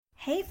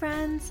Hey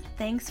friends,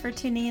 thanks for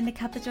tuning in to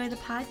Cup of Joy, the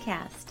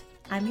podcast.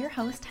 I'm your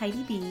host,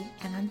 Heidi B,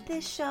 and on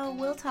this show,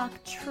 we'll talk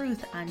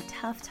truth on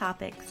tough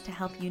topics to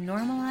help you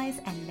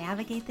normalize and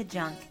navigate the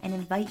junk and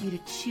invite you to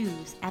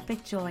choose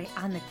epic joy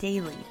on the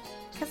daily.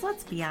 Because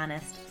let's be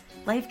honest,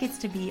 life gets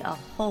to be a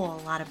whole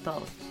lot of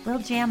both. We'll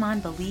jam on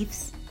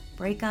beliefs,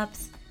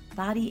 breakups,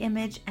 body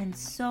image, and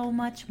so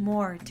much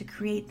more to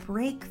create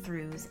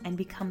breakthroughs and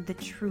become the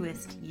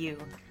truest you.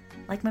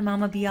 Like my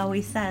Mama B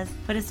always says,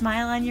 put a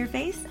smile on your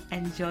face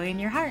and joy in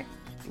your heart.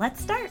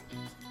 Let's start.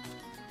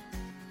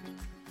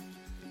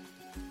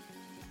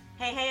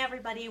 Hey,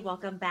 everybody.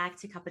 Welcome back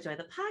to Cup of Joy,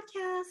 the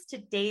podcast.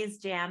 Today's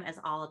jam is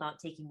all about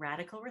taking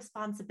radical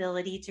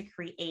responsibility to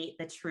create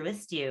the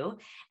truest you.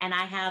 And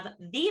I have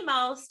the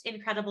most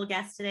incredible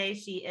guest today.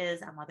 She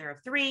is a mother of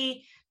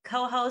three,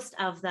 co-host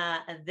of the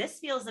This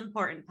Feels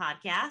Important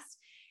podcast,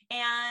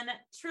 and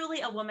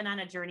truly a woman on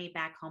a journey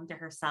back home to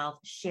herself,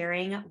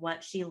 sharing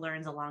what she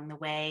learns along the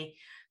way.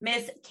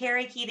 Miss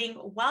Carrie Keating,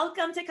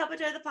 welcome to Cup of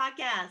Joy, the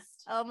podcast.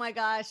 Oh my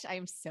gosh,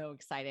 I'm so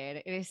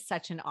excited. It is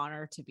such an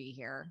honor to be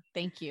here.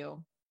 Thank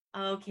you.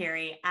 Oh,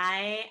 Carrie,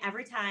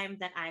 every time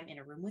that I'm in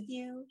a room with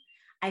you,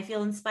 I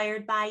feel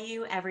inspired by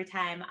you. Every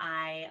time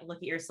I look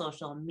at your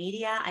social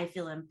media, I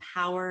feel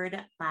empowered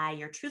by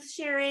your truth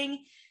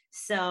sharing.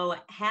 So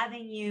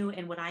having you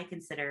in what I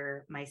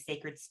consider my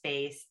sacred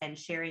space and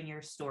sharing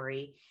your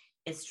story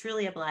is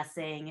truly a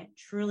blessing,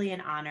 truly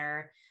an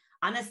honor.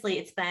 Honestly,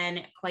 it's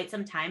been quite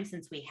some time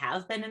since we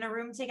have been in a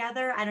room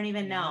together. I don't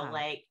even know,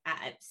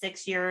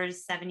 6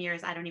 years, 7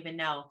 years, I don't even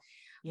know.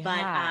 Yeah.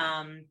 But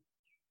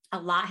a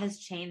lot has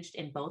changed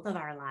in both of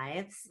our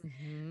lives.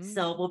 Mm-hmm.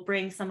 So we'll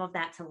bring some of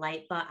that to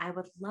light, but I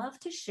would love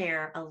to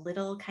share a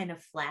little kind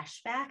of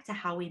flashback to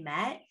how we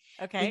met.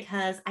 Okay.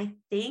 Because I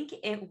think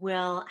it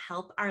will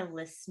help our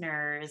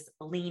listeners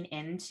lean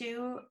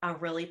into a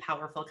really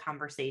powerful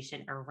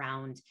conversation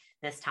around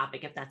this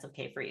topic, if that's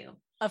okay for you.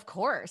 Of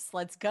course.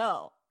 Let's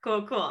go.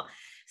 Cool.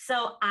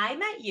 So I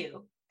met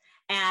you,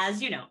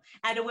 as you know,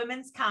 at a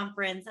women's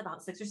conference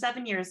about 6 or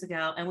 7 years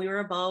ago, and we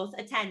were both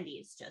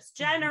attendees, just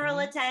general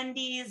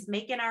attendees,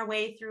 making our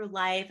way through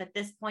life. At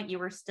this point, you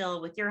were still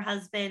with your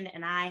husband,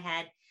 and I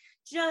had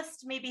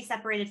just maybe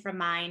separated from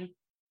mine.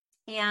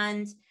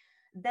 And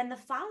then the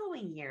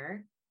following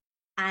year,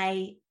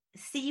 I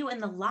see you in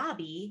the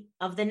lobby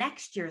of the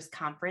next year's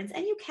conference,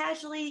 and you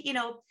casually,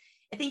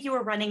 I think you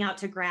were running out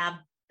to grab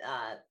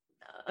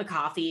a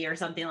coffee or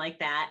something like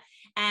that.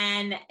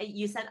 And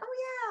you said,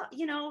 oh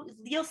yeah,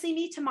 you'll see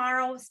me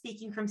tomorrow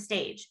speaking from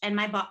stage. And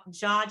my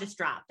jaw just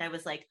dropped. I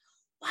was like,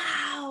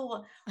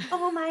 wow,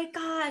 oh my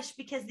gosh,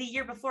 because the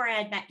year before I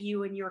had met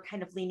you and you were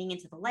kind of leaning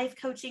into the life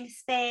coaching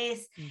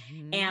space.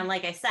 Mm-hmm. And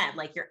like I said,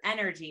 like your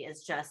energy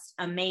is just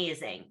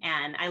amazing.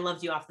 And I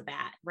loved you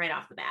right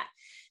off the bat.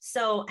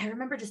 So I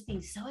remember just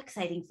being so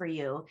exciting for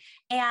you.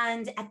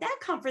 And at that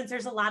conference,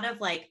 there's a lot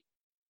of like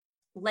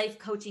life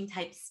coaching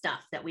type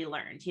stuff that we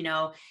learned,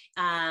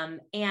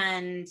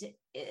 and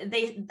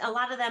a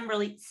lot of them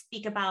really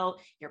speak about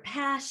your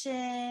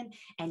passion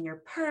and your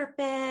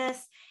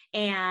purpose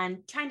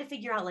and trying to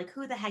figure out like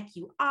who the heck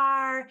you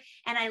are.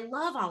 And I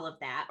love all of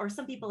that. Or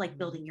some people like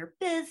building your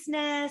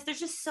business. There's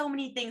just so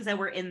many things that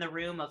were in the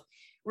room of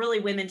really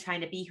women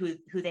trying to be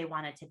who they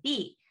wanted to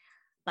be.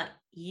 But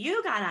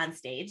you got on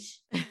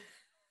stage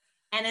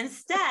and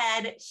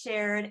instead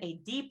shared a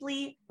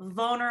deeply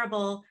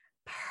vulnerable,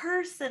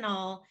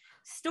 personal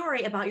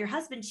story about your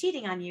husband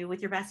cheating on you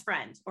with your best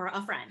friend or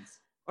a friend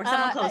or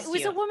someone close to you. It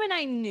was a woman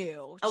I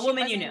knew. A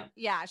woman you knew.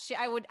 Yeah.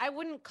 I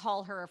wouldn't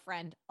call her a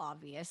friend,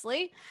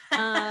 obviously.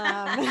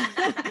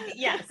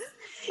 Yes.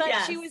 But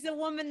yes. She was a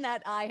woman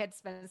that I had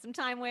spent some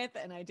time with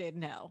and I did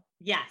know.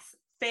 Yes.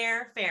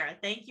 Fair.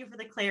 Thank you for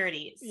the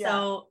clarity. Yeah.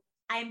 So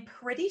I'm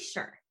pretty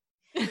sure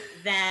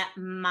that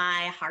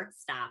my heart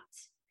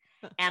stopped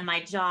and my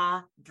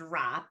jaw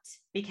dropped,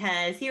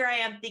 because here I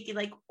am thinking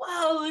like,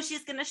 whoa,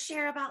 she's going to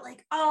share about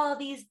like all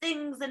these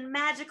things and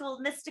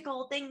magical,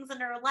 mystical things in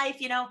her life,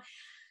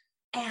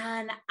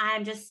 and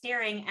I'm just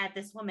staring at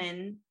this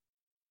woman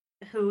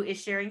who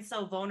is sharing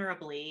so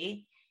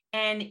vulnerably.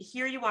 And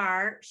here you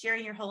are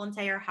sharing your whole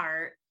entire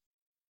heart,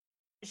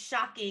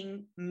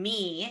 shocking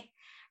me.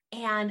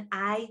 And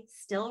I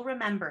still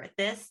remember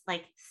this,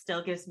 like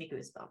still gives me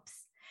goosebumps.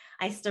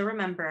 I still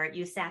remember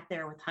you sat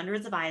there with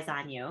hundreds of eyes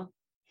on you.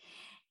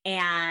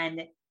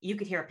 And you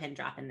could hear a pin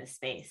drop in this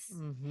space.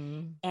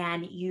 Mm-hmm.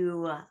 And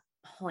you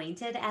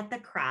pointed at the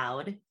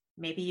crowd.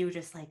 Maybe you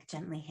just like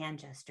gently hand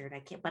gestured.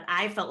 But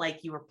I felt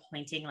like you were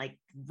pointing like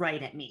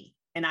right at me.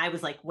 And I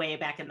was like way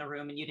back in the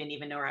room and you didn't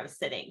even know where I was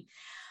sitting.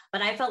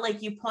 But I felt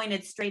like you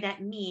pointed straight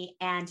at me.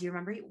 And do you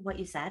remember what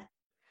you said?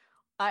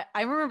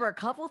 I remember a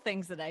couple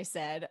things that I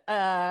said.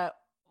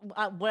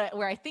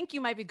 Where I think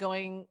you might be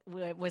going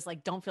was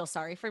like, don't feel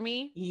sorry for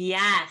me.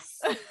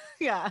 Yes.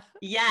 Yeah.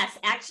 Yes.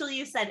 Actually,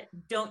 you said,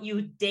 don't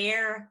you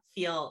dare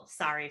feel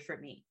sorry for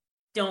me.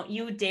 Don't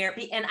you dare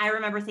be. And I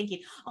remember thinking,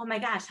 oh my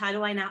gosh, how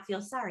do I not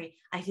feel sorry?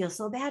 I feel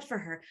so bad for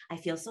her. I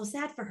feel so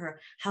sad for her.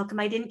 How come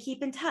I didn't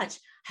keep in touch?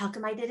 How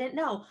come I didn't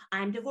know?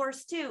 I'm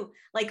divorced too.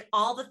 Like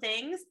all the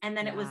things. And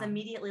then it was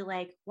immediately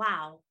like,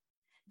 wow,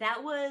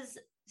 that was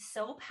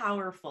so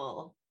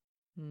powerful.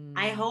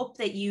 I hope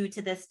that you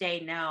to this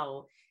day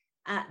know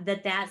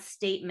that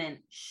statement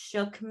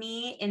shook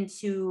me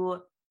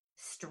into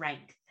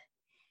strength.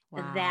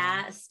 Wow.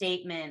 That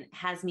statement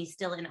has me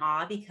still in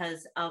awe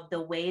because of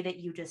the way that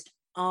you just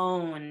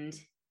owned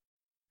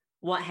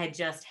what had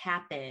just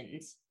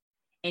happened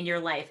in your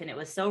life. And it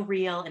was so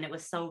real and it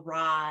was so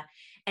raw.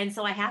 And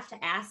so I have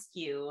to ask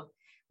you,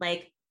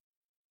 like,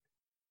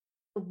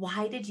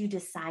 why did you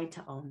decide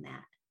to own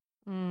that?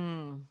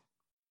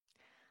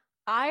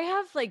 I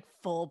have like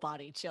full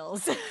body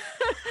chills.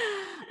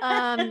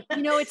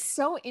 It's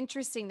so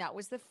interesting. That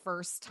was the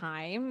first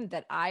time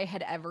that I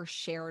had ever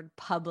shared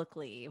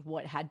publicly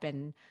what had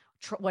been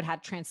what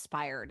had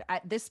transpired.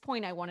 At this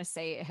point, I want to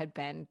say it had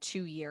been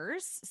 2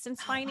 years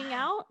since finding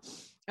out.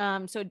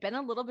 So it'd been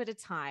a little bit of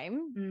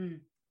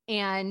time.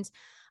 And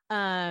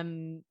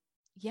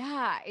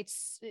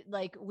it's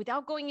like,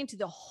 without going into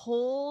the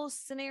whole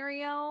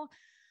scenario,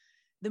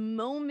 the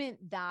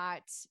moment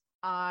that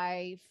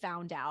I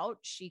found out,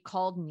 she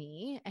called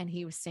me and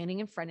he was standing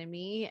in front of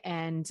me,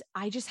 and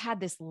I just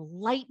had this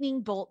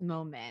lightning bolt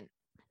moment.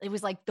 It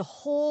was like the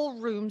whole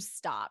room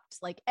stopped,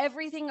 like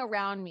everything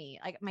around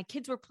me. Like my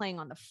kids were playing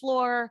on the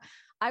floor.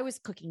 I was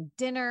cooking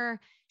dinner.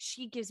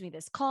 She gives me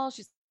this call.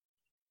 She's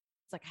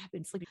like, I've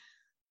been sleeping.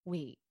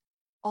 Wait,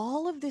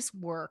 all of this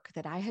work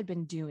that I had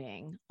been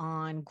doing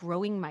on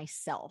growing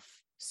myself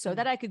so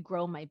that I could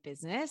grow my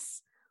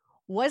business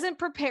wasn't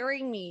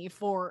preparing me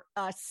for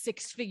a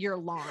 6-figure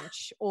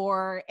launch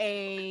or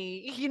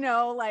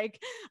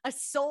like a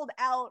sold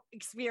out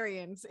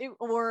experience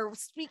or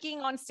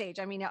speaking on stage.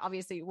 I mean,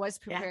 obviously it was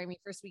preparing me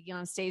for speaking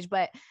on stage,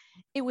 but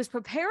it was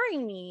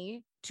preparing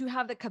me to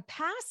have the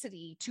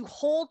capacity to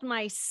hold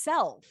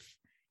myself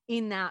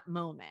in that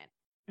moment.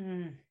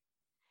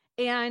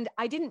 And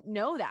I didn't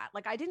know that.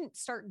 Like, I didn't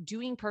start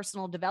doing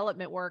personal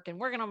development work and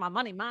working on my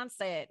money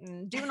mindset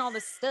and doing all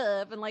this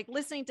stuff and like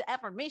listening to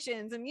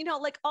affirmations and,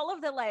 like all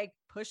of the like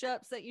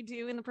push-ups that you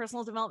do in the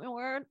personal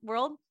development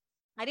world.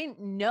 I didn't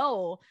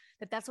know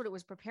that that's what it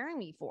was preparing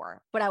me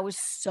for, but I was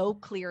so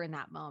clear in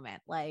that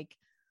moment. Like,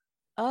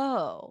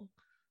 oh,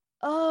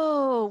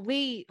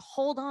 wait,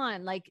 hold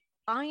on. Like,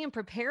 I am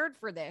prepared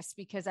for this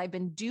because I've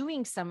been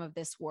doing some of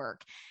this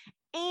work.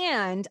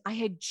 And I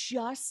had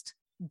just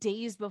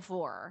days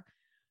before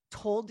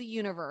told the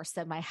universe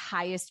that my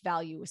highest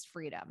value was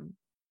freedom.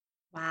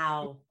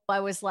 Wow.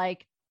 I was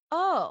like,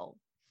 oh,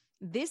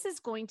 this is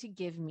going to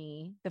give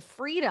me the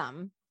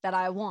freedom that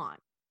I want.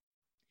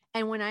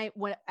 And when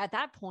at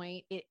that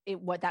point,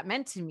 what that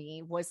meant to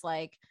me was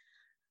like,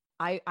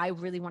 I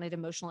really wanted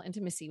emotional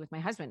intimacy with my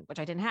husband, which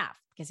I didn't have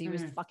because he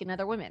was fucking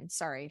other women.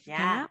 Sorry.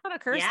 Yeah. Not a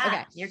curse. Yeah,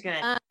 okay. You're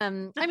good.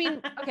 I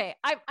mean, okay.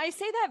 I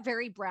say that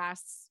very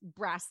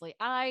brassly.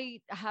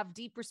 I have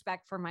deep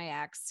respect for my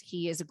ex.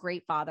 He is a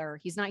great father.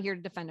 He's not here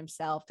to defend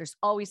himself. There's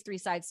always 3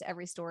 sides to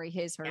every story.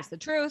 His, hers, the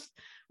truth,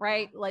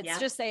 right? Let's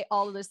just say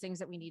all of those things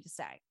that we need to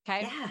say.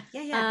 Okay.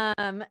 Yeah.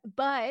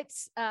 But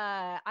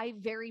I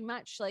very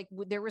much like,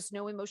 there was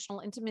no emotional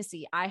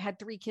intimacy. I had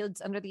 3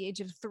 kids under the age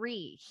of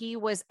 3. He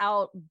was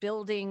out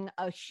building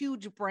a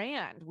huge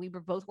brand. We were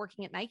both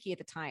working at Nike at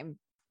the time.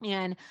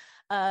 And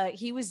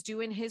he was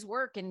doing his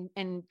work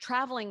and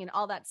traveling and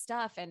all that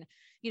stuff. And,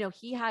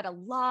 he had a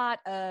lot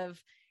of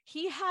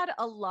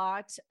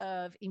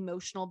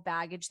emotional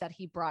baggage that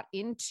he brought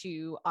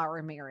into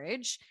our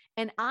marriage.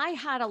 And I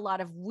had a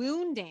lot of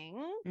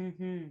wounding,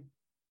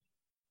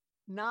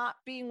 not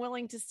being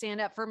willing to stand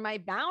up for my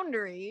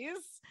boundaries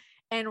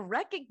and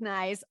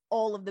recognize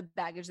all of the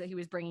baggage that he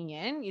was bringing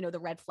in, the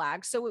red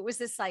flags. So it was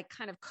this like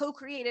kind of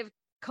co-creative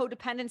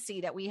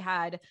codependency that we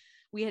had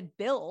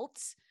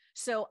built.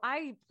 So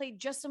I played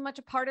just as much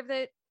a part of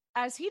it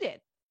as he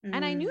did.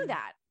 And I knew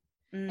that.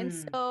 And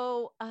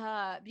so,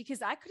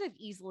 because I could have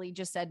easily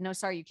just said, no,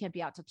 sorry, you can't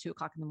be out till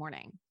 2:00 in the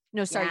morning.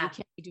 No, sorry, you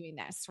can't be doing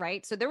this.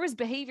 Right. So there was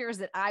behaviors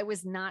that I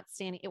was not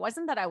standing. It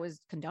wasn't that I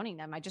was condoning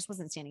them. I just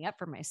wasn't standing up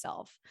for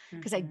myself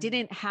because I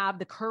didn't have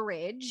the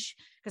courage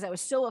because I was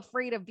so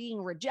afraid of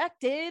being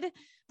rejected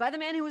by the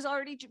man who was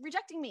already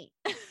rejecting me.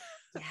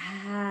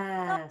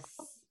 Yes.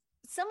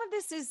 Some of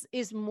this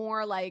is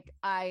more like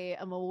I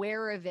am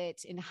aware of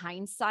it in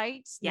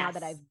hindsight now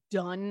that I've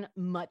done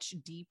much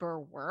deeper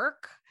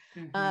work.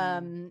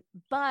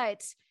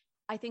 But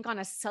I think on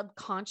a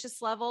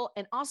subconscious level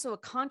and also a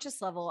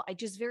conscious level, I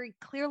just very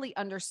clearly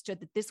understood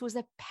that this was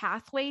a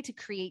pathway to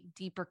create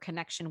deeper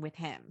connection with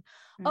him.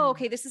 Oh,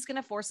 okay. This is going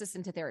to force us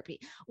into therapy.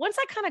 Once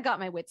I kind of got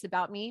my wits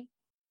about me,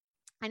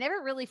 I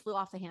never really flew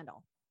off the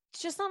handle.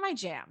 It's just not my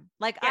jam.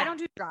 Like I don't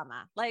do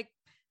drama. Like,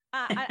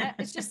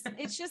 it's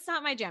just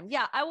not my jam.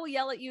 Yeah. I will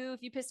yell at you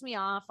if you piss me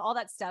off, all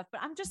that stuff,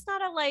 but I'm just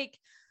not a like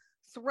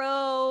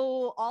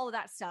throw all of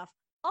that stuff.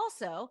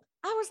 Also,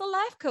 I was a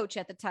life coach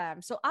at the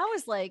time. So I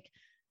was like,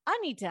 I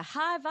need to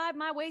high vibe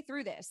my way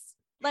through this.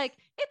 Like,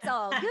 it's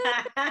all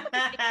good.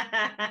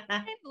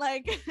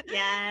 Like,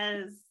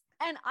 yes.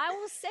 and I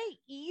will say,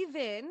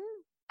 even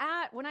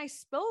when I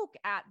spoke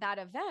at that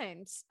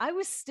event, I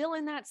was still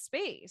in that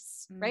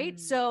space. Right.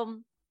 So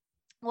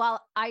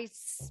while I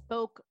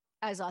spoke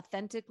as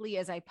authentically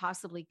as I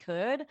possibly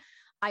could,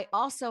 I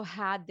also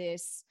had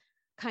this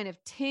kind of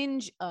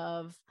tinge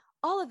of,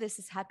 all of this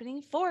is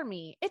happening for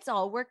me. It's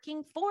all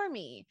working for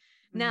me.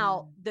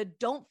 Now, the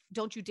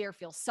don't you dare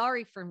feel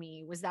sorry for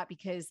me was that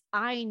because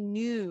I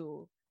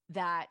knew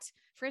that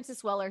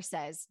Francis Weller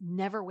says,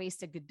 never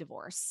waste a good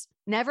divorce,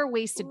 never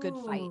waste a good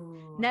fight,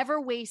 never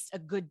waste a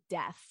good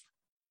death.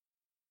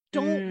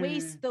 Don't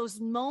waste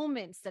those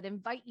moments that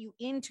invite you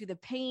into the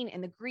pain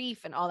and the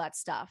grief and all that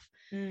stuff.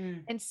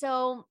 And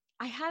so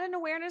I had an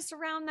awareness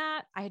around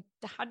that. I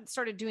hadn't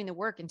started doing the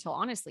work until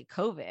honestly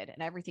COVID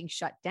and everything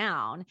shut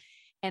down.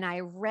 And I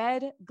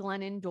read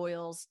Glennon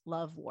Doyle's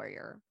Love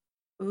Warrior.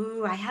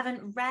 Ooh, I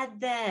haven't read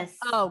this.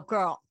 Oh,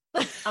 girl.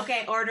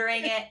 Okay,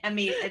 ordering it. I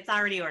mean, it's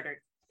already ordered.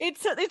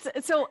 It's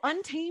so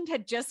Untamed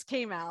had just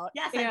came out.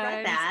 Yes, I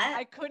read that.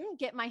 I couldn't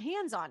get my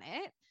hands on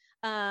it.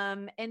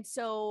 And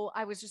so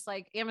I was just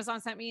like, Amazon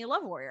sent me a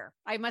Love Warrior.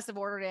 I must have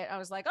ordered it. I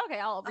was like, okay,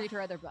 I'll read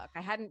her other book.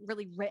 I hadn't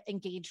really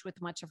engaged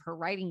with much of her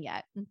writing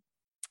yet.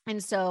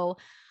 And so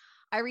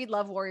I read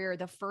Love Warrior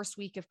the first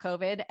week of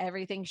COVID.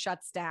 Everything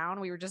shuts down.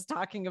 We were just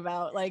talking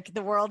about like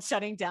the world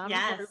shutting down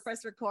before we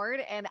press record.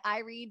 And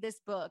I read this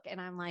book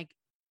and I'm like,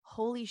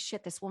 holy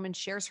shit, this woman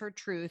shares her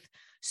truth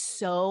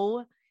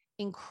so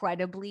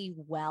incredibly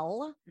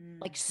well,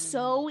 like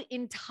so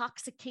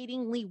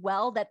intoxicatingly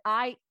well, that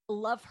I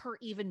love her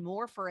even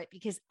more for it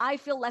because I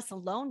feel less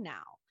alone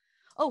now.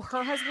 Oh,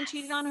 her husband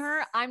cheated on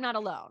her. I'm not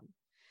alone.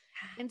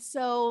 And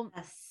so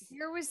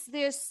there was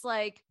this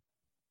like,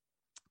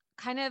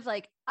 kind of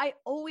like, I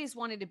always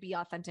wanted to be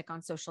authentic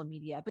on social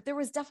media, but there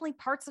was definitely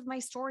parts of my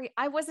story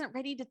I wasn't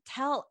ready to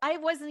tell. I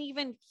wasn't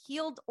even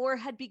healed or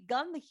had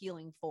begun the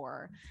healing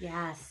for.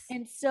 Yes.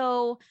 And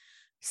so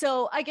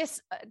I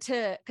guess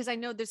because I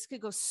know this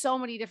could go so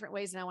many different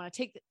ways and I want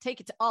to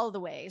take it to all the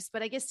ways,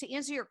 but I guess to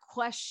answer your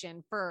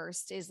question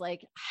first is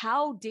like,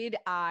 how did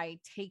I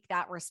take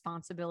that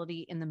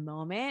responsibility in the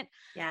moment?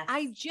 Yes.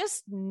 I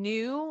just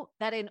knew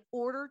that in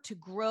order to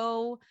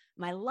grow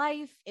my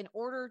life, in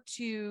order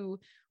to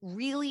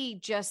really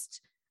just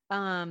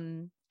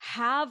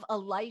have a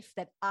life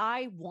that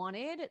I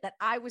wanted, that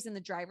I was in the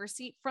driver's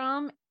seat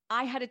from,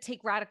 I had to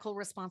take radical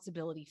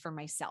responsibility for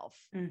myself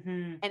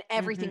and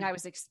everything I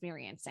was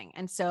experiencing.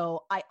 And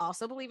so I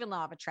also believe in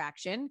law of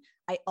attraction.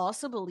 I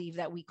also believe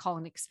that we call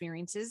in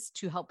experiences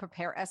to help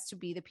prepare us to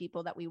be the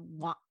people that we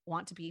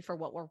want to be for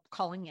what we're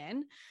calling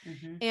in.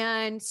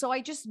 And so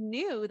I just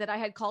knew that I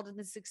had called in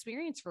this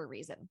experience for a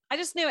reason. I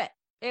just knew it.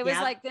 It was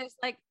like this,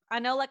 like, I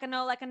know, like I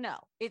know, like I know.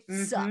 It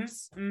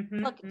sucks.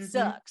 Look, it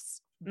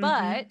sucks.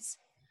 But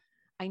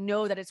I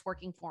know that it's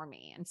working for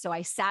me. And so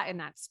I sat in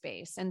that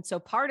space. And so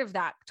part of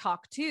that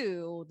talk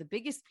too, the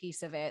biggest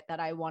piece of it that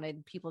I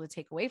wanted people to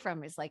take away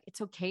from is like,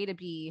 it's okay to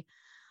be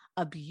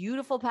a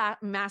beautiful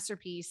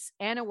masterpiece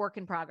and a work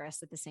in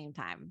progress at the same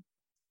time.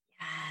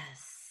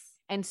 Yes.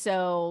 And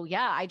so,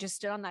 yeah, I just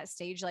stood on that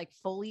stage, like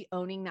fully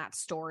owning that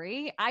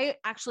story. I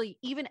actually,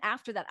 even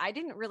after that, I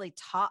didn't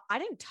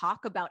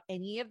talk about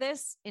any of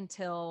this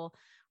until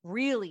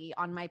really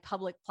on my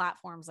public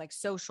platforms, like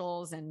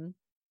socials and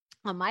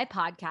on my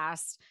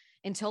podcast,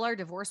 until our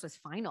divorce was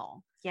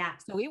final. Yeah.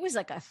 So it was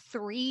like a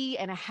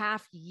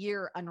 3.5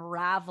 year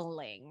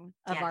unraveling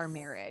of our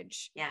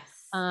marriage. Yes.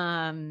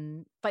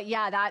 But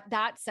yeah,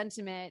 that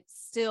sentiment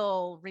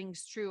still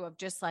rings true of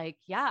just like,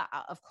 yeah,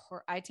 of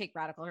course I take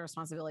radical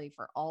responsibility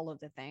for all of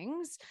the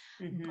things.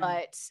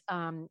 But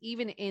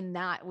even in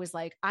that was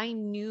like, I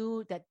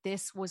knew that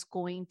this was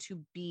going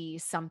to be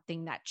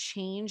something that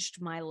changed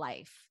my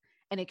life,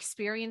 an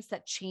experience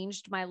that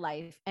changed my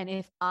life. And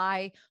if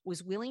I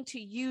was willing to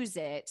use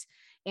it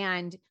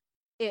and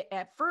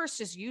at first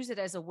just use it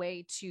as a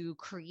way to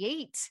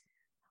create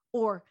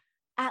or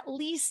at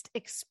least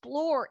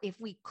explore if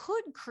we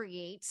could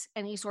create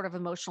any sort of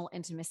emotional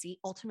intimacy.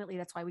 Ultimately,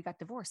 that's why we got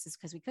divorced, is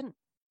because we couldn't.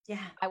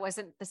 Yeah. I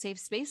wasn't the safe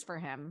space for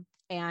him.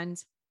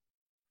 And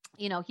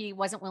he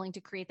wasn't willing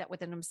to create that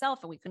within himself,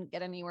 and we couldn't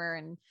get anywhere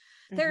in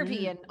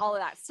therapy and all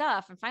of that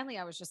stuff. And finally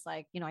I was just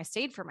like, I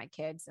stayed for my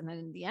kids. And then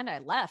in the end I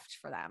left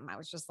for them. I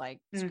was just like,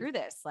 screw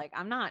this. Like,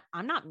 I'm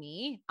not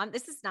me.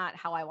 This is not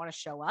how I want to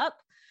show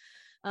up.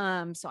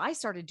 So I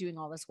started doing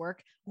all this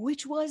work,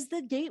 which was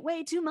the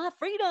gateway to my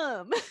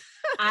freedom.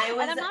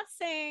 And I'm not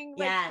saying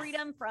like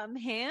freedom from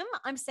him.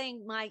 I'm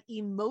saying my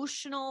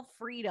emotional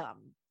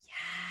freedom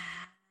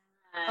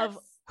of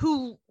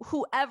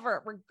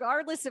whoever,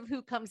 regardless of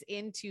who comes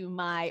into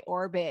my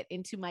orbit,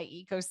 into my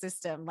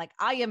ecosystem. Like,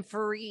 I am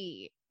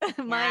free.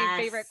 My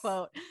favorite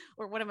quote,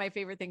 or one of my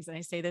favorite things. And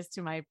I say this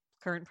to my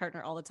current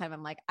partner all the time.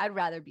 I'm like, I'd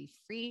rather be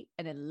free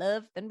and in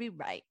love than be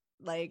right.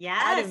 Like,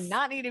 I do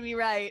not need to be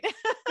right.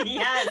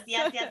 Yes.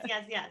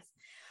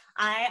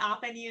 I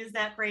often use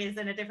that phrase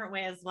in a different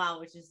way as well,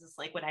 which is just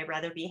like, would I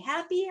rather be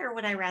happy or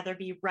would I rather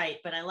be right?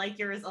 But I like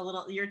your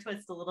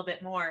twist a little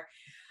bit more.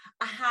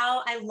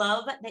 how I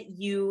love that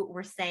you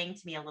were saying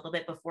to me a little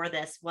bit before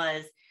this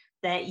was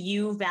that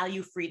you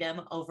value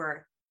freedom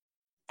over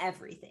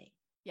everything.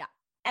 Yeah.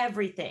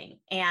 Everything.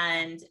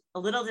 And a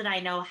little did I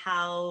know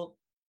how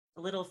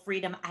little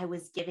freedom I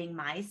was giving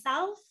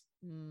myself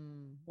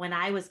when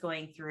I was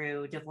going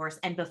through divorce.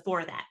 And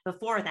before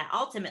that,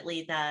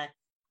 ultimately the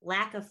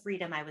lack of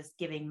freedom I was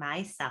giving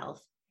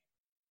myself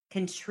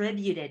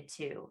contributed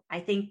to, I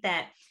think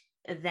that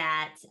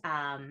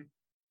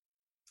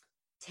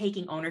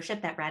taking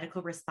ownership, that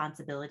radical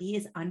responsibility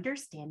is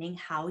understanding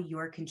how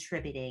you're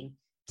contributing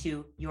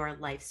to your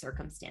life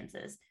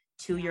circumstances,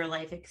 to your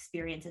life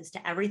experiences,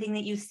 to everything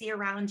that you see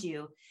around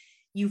you.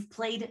 You've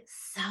played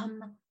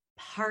some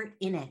part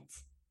in it.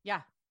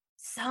 Yeah.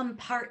 Some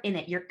part in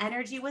it. Your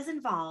energy was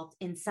involved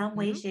in some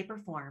way, shape, or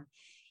form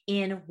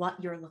in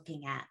what you're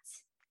looking at.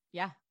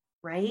 Yeah.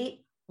 Right?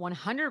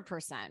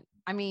 100%.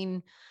 I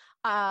mean,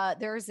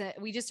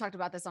 we just talked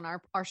about this on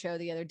our show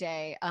the other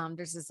day.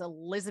 There's this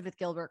Elizabeth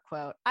Gilbert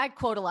quote. I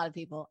quote a lot of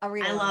people. I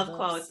love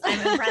quotes.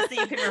 I'm impressed that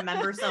you can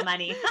remember so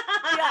many.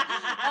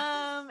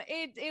 Yeah.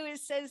 It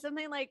says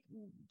something like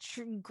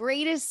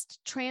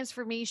greatest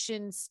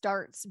transformation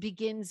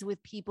begins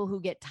with people who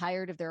get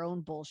tired of their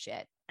own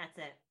bullshit. That's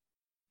it.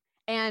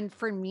 And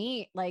for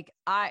me,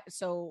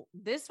 so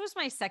this was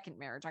my second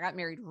marriage. I got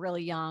married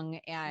really young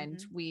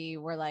and we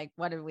were like,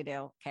 what did we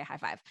do? Okay. High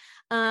five.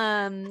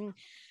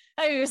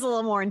 It was a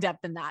little more in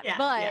depth than that,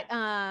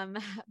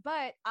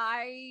 but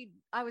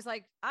I was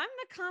like, I'm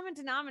the common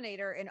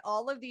denominator in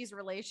all of these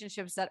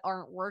relationships that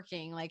aren't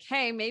working. Like,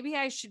 hey, maybe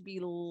I should be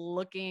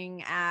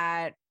looking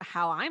at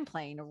how I'm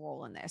playing a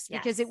role in this,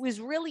 because it was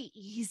really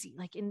easy.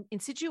 Like in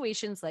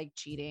situations like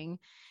cheating,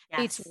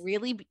 it's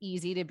really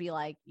easy to be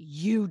like,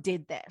 you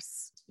did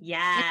this.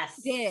 Yes.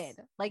 He did.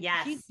 Like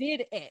he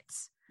did it.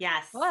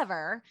 Yes.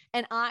 However,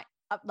 and I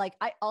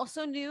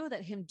also knew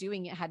that him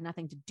doing it had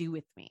nothing to do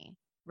with me.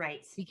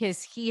 Right.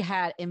 Because he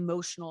had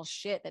emotional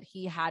shit that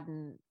he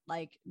hadn't,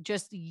 like,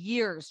 just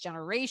years,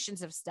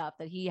 generations of stuff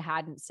that he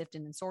hadn't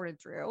sifted and sorted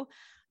through.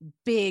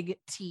 Big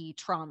T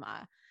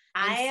trauma.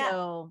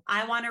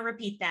 I want to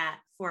repeat that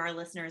for our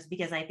listeners,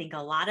 because I think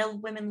a lot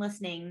of women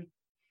listening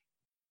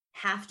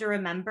have to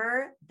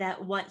remember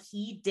that what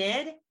he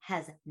did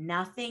has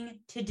nothing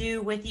to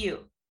do with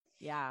you.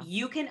 Yeah.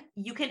 You can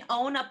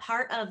own a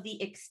part of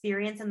the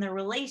experience and the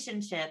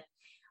relationship,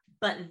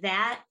 but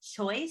that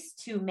choice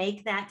to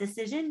make that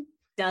decision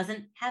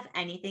doesn't have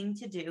anything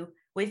to do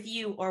with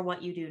you or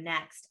what you do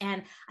next.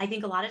 And I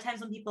think a lot of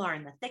times when people are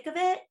in the thick of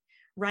it,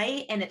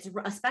 right? And it's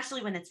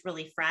especially when it's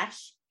really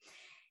fresh,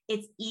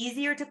 it's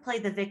easier to play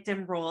the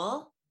victim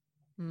role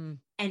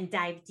and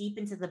dive deep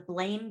into the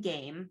blame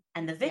game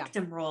and the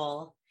victim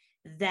role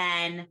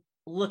than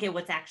look at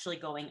what's actually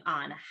going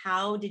on.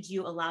 How did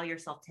you allow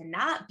yourself to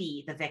not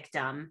be the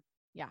victim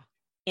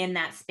in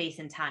that space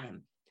and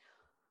time?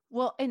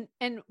 Well,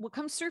 and what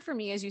comes through for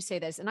me as you say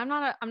this, and I'm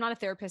not a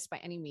therapist by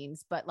any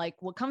means, but like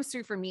what comes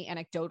through for me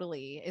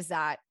anecdotally is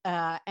that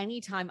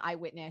anytime I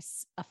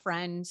witness a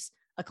friend,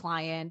 a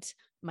client,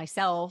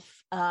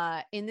 myself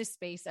in this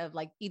space of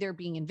like either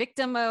being in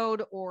victim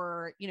mode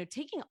or,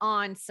 taking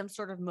on some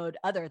sort of mode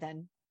other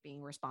than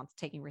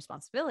taking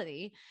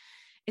responsibility,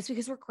 it's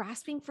because we're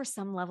grasping for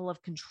some level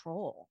of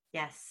control.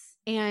 Yes.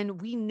 And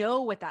we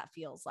know what that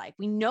feels like.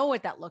 We know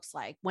what that looks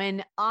like.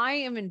 When I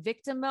am in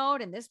victim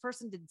mode and this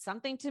person did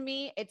something to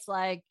me, it's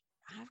like,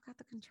 I've got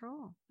the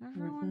control.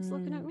 Everyone's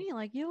looking at me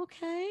like, you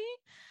okay?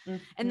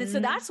 And then, so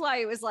that's why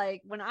it was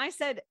like, when I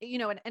said,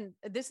 and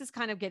this is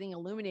kind of getting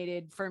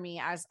illuminated for me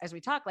as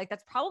we talk, like,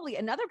 that's probably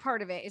another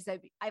part of it, is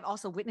that I've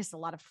also witnessed a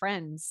lot of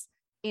friends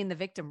in the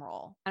victim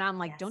role. And I'm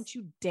like, don't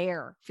you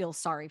dare feel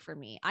sorry for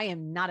me. I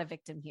am not a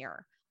victim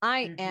here.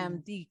 I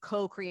am the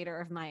co-creator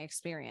of my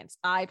experience.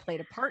 I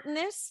played a part in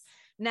this.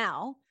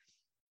 Now,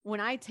 when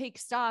I take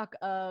stock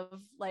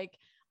of, like,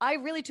 I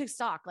really took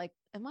stock, like,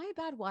 am I a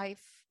bad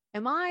wife?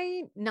 Am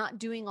I not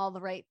doing all the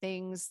right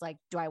things? Like,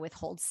 do I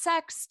withhold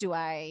sex? Do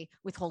I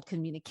withhold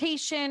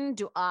communication?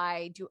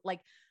 I'd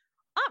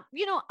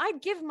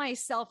give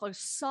myself a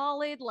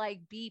solid, like,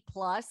 B+,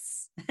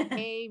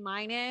 A-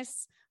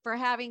 for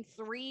having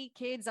 3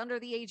 kids under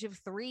the age of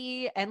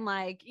 3 and,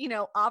 like,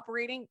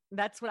 operating.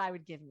 That's what I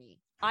would give me.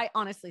 I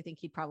honestly think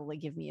he'd probably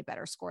give me a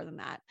better score than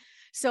that.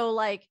 So,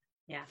 like,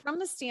 from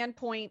the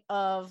standpoint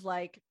of,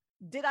 like,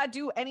 did I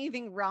do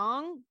anything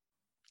wrong?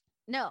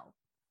 No.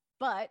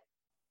 But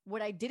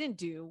what I didn't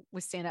do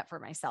was stand up for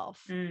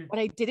myself. What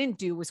I didn't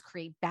do was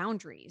create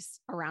boundaries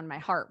around my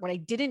heart. What I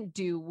didn't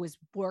do was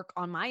work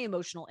on my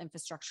emotional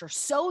infrastructure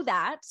so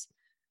that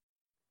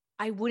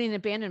I wouldn't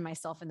abandon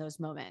myself in those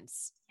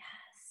moments.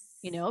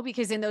 Yes.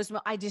 Because in those,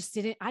 I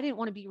didn't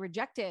want to be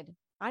rejected.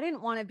 I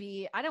didn't want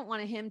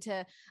him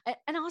to,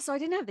 and also I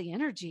didn't have the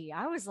energy.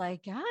 I was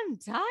like, I'm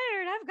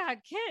tired. I've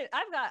got kids.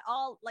 I've got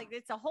all, like,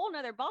 it's a whole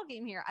nother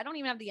ballgame here. I don't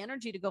even have the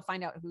energy to go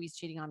find out who he's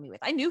cheating on me with.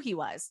 I knew he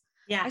was.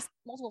 Yeah. I saw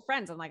multiple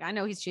friends. I'm like, I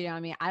know he's cheating on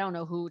me. I don't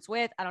know who it's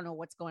with. I don't know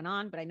what's going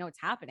on, but I know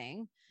it's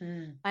happening.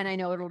 And I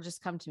know it'll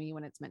just come to me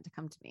when it's meant to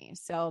come to me.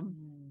 So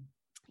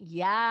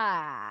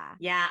Yeah.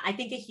 Yeah. I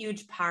think a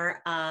huge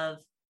part of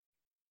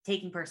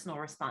taking personal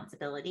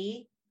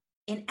responsibility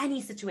in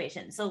any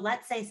situation. So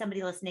let's say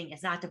somebody listening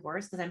is not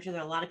divorced, because I'm sure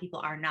there are a lot of people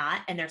are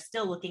not, and they're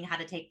still looking how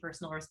to take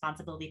personal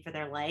responsibility for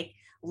their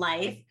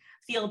life,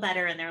 feel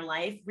better in their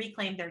life,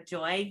 reclaim their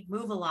joy,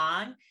 move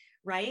along,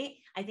 right?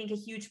 I think a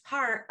huge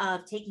part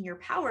of taking your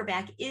power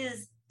back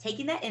is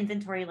taking that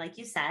inventory, like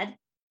you said.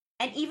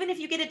 And even if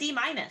you get a D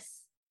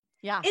minus,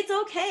 Yeah. it's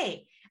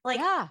okay. Like,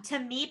 Yeah. to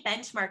me,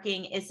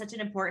 benchmarking is such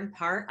an important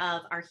part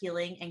of our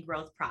healing and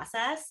growth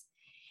process.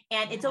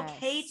 And it's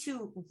okay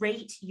to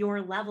rate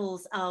your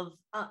levels of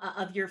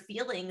your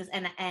feelings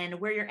and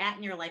where you're at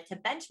in your life, to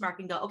benchmark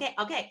and go,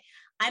 okay,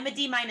 I'm a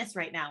D minus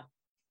right now.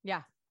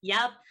 Yeah.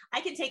 Yep.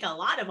 I can take a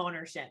lot of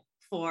ownership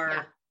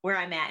for where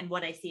I'm at and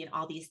what I see in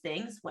all these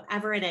things,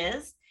 whatever it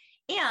is.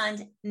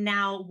 And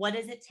now, what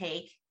does it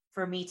take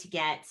for me to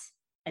get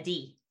a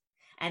D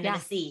and then a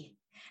C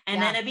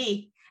and then a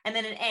B and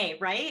then an A,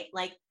 right?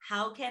 Like,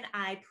 how can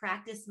I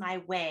practice my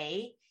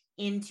way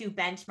into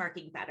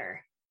benchmarking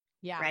better?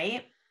 Yeah.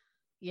 Right.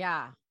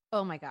 Yeah.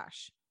 Oh my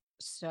gosh.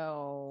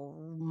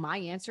 So my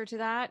answer to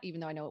that,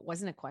 even though I know it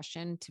wasn't a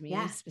question to me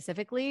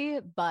specifically,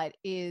 but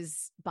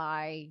is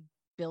by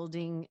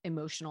building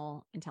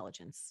emotional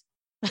intelligence.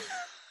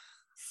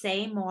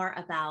 Say more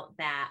about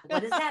that.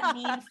 What does that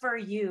mean for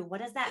you?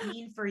 What does that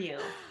mean for you?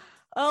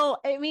 Oh,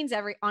 it means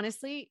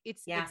honestly,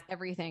 it's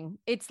everything.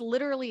 It's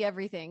literally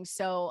everything.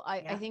 So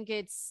I think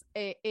it's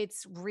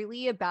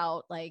really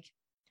about, like,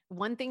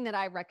 one thing that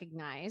I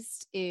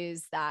recognized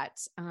is that,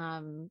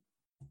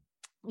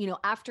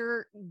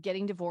 after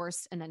getting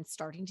divorced and then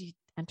starting to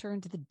enter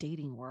into the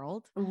dating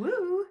world.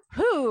 Woo.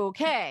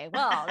 Okay.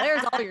 Well,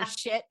 there's all your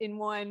shit in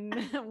one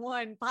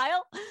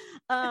pile.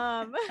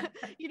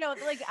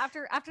 Like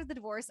after the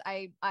divorce,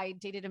 I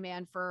dated a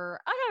man for,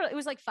 I don't know, it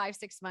was like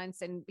 5-6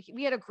 months, and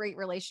we had a great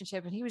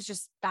relationship, and he was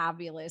just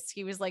fabulous.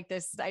 He was like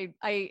this,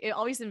 I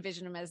always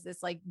envisioned him as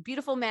this like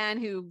beautiful man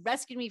who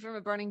rescued me from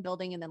a burning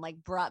building and then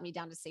like brought me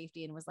down to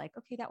safety and was like,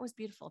 okay, that was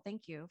beautiful.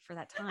 Thank you for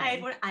that time.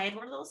 I had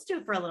one of those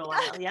too for a little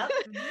while. Yep.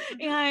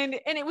 And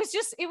it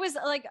was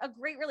like a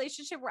great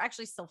relationship. We're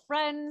actually still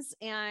friends.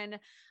 And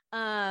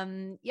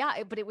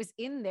but it was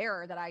in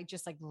there that I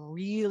just like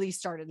really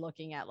started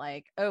looking at,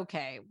 like,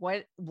 okay,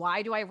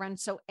 why do I run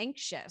so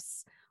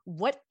anxious?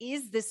 What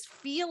is this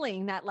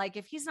feeling that, like,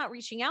 if he's not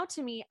reaching out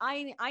to me,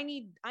 I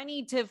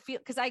need to feel,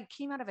 because I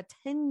came out of a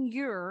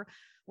 10-year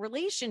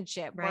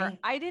relationship where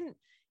I didn't,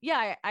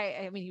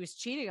 I mean, he was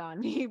cheating on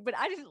me, but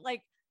I didn't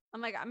like,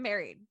 I'm like, I'm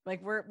married.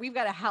 Like we've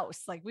got a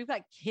house, like we've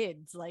got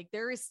kids, like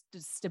there is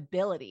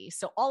stability.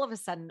 So all of a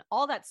sudden,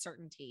 all that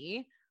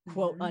certainty,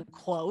 quote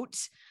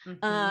unquote,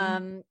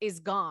 is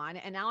gone.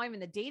 And now I'm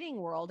in the dating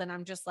world and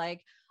I'm just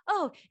like,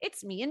 oh,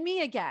 it's me and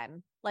me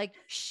again. Like,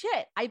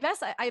 shit, I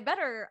guess I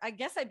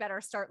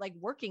better start like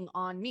working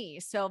on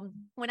me. So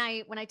when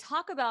I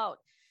talk about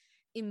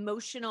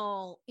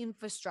emotional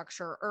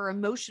infrastructure or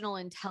emotional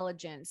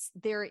intelligence,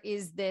 there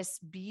is this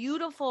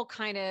beautiful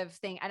kind of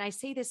thing. And I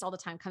say this all the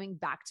time, coming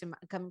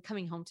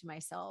home to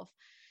myself.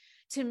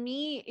 To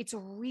me, it's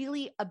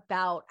really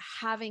about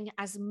having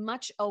as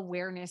much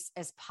awareness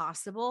as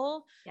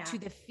possible to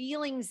the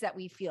feelings that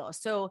we feel.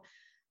 So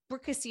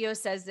Brooke Castillo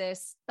says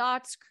this: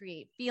 thoughts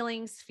create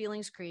feelings,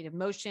 feelings create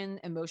emotion,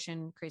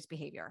 emotion creates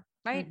behavior,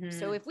 right?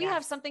 So if we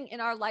have something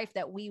in our life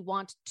that we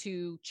want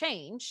to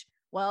change,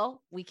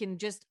 well, we can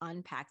just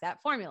unpack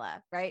that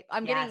formula, right?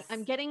 I'm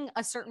getting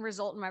a certain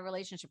result in my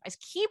relationship. I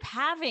keep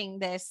having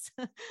this,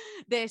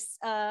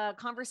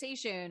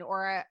 conversation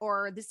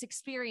or this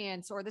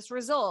experience or this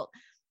result.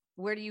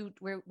 Where do you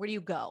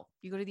go?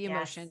 You go to the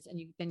emotions,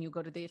 and then you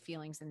go to the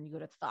feelings, and you go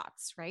to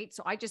thoughts, right?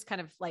 So I just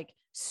kind of like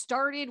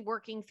started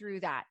working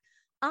through that.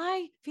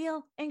 I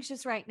feel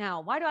anxious right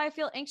now. Why do I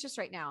feel anxious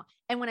right now?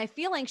 And when I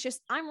feel anxious,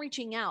 I'm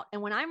reaching out.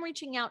 And when I'm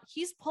reaching out,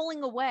 he's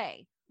pulling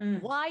away.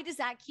 Why does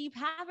that keep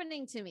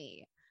happening to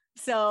me?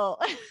 So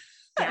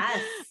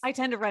I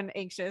tend to run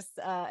anxious.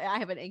 I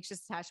have an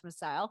anxious attachment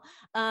style.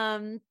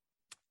 And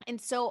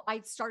so I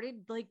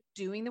started like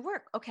doing the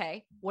work.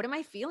 Okay, what am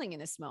I feeling in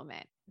this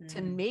moment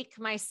to make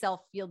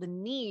myself feel the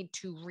need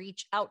to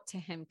reach out to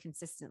him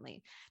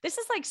consistently? This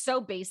is like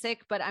so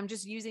basic, but I'm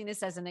just using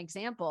this as an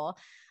example.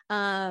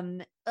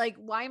 Like,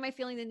 why am I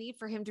feeling the need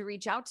for him to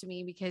reach out to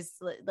me? Because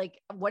like,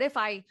 what am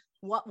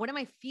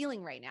I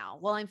feeling right now?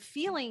 Well, I'm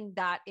feeling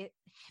that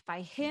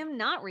by him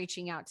not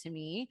reaching out to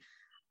me,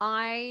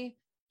 I'm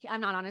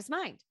not on his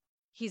mind.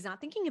 He's not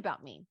thinking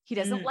about me. He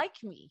doesn't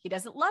like me. He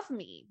doesn't love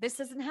me. This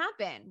doesn't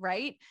happen,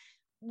 right?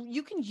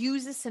 You can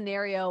use a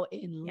scenario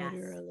in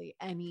literally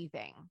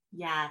anything.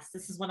 Yes.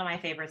 This is one of my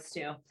favorites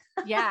too.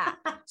 Yeah.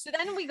 So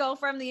then we go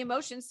from the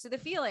emotions to the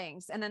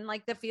feelings, and then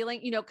like the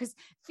feeling, because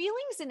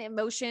feelings and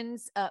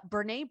emotions,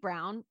 Brene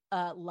Brown,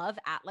 Love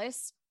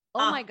Atlas.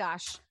 Oh my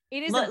gosh.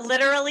 It is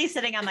literally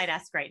sitting on my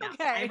desk right now.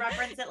 Okay. I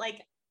reference it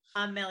like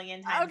a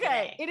million times.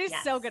 Okay. It is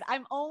so good.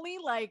 I'm only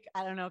like,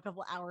 I don't know, a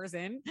couple hours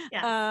in.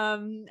 Yes.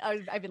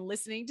 I've been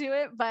listening to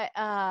it, but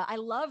I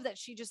love that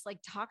she just like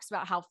talks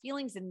about how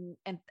feelings and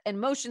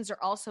emotions are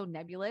also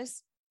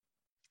nebulous.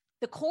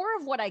 The core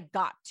of what I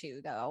got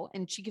to though,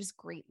 and she gives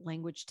great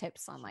language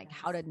tips on like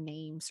how to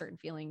name certain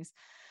feelings,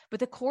 but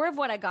the core of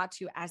what I got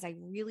to as I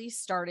really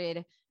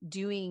started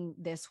doing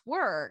this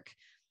work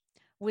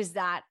was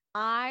that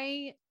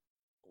I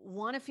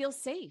want to feel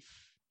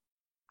safe.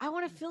 I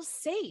want to feel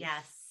safe.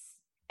 Yes.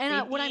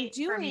 And what I'm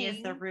doing for me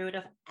is the root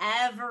of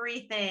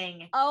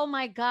everything. Oh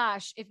my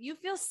gosh. If you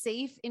feel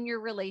safe in your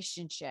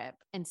relationship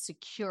and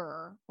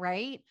secure,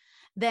 right?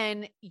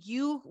 Then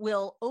you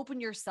will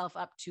open yourself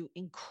up to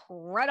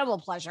incredible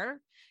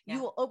pleasure. Yeah.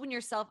 You will open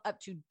yourself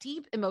up to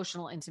deep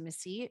emotional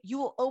intimacy. You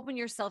will open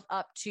yourself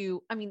up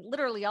to, I mean,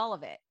 literally all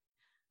of it.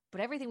 But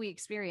everything we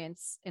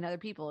experience in other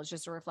people is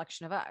just a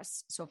reflection of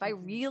us. So if I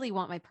really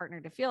want my partner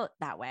to feel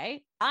that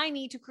way, I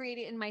need to create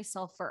it in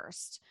myself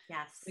first.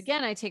 Yes.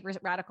 Again, I take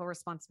radical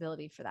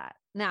responsibility for that.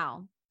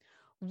 Now,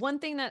 one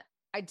thing that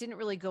I didn't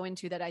really go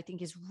into that I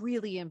think is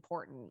really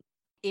important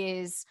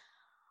is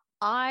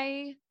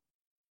I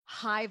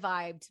high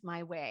vibed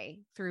my way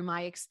through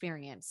my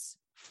experience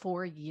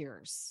for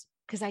years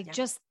because I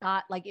just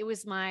thought like it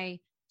was my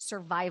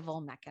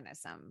survival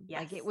mechanism. Yes.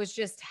 Like it was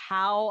just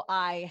how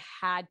I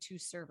had to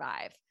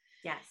survive.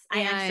 Yes.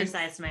 I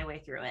exercised my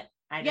way through it.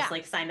 I just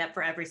like signed up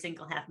for every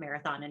single half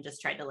marathon and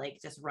just tried to like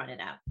just run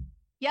it out.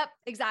 Yep,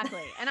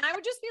 exactly. And I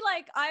would just be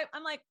like,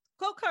 I'm like,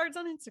 quote cards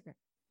on Instagram.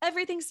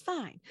 Everything's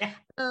fine. Yeah.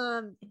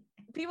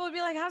 People would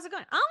be like, how's it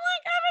going? I'm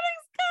like,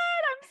 everything's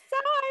good. I'm so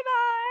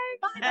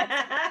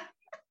high vibe.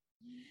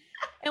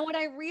 And what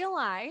I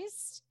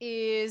realized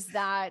is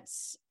that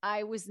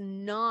I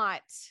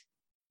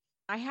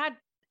had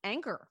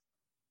anger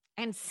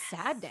and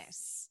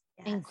sadness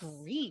and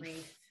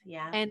grief.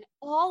 Yeah. And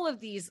all of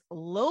these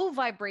low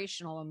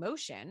vibrational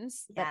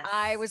emotions that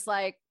I was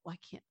like, well,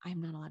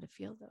 I'm not allowed to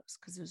feel those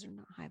because those are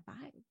not high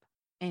vibe.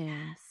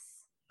 And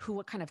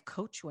what kind of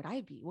coach would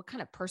I be? What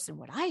kind of person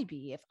would I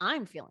be if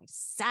I'm feeling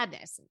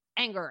sadness and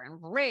anger and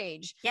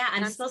rage? Yeah.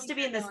 I'm supposed to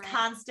be in this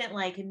constant,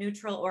 like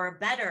neutral or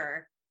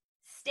better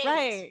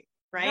state.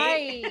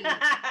 Right.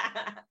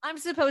 I'm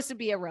supposed to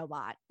be a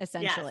robot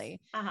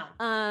essentially. Yes.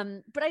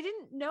 But I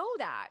didn't know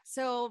that.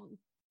 So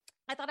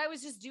I thought I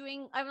was just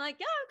I'm like,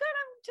 yeah, I'm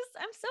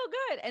good. I'm so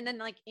good. And then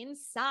like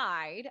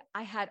inside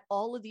I had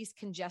all of these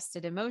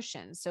congested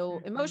emotions. So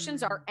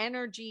emotions are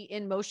energy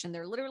in motion.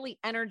 They're literally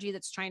energy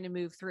that's trying to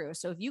move through.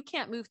 So if you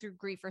can't move through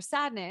grief or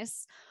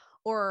sadness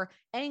or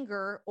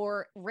anger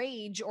or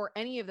rage or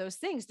any of those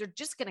things, they're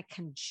just going to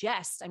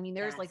congest. I mean,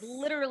 there's like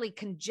literally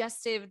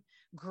congestive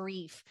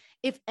grief.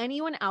 If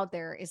anyone out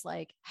there is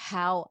like,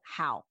 how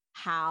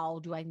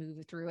do I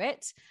move through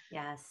it?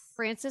 Yes.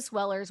 Francis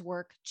Weller's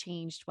work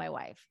changed my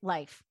life.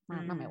 Not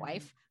my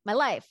wife, my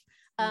life.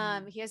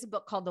 He has a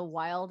book called The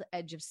Wild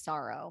Edge of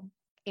Sorrow.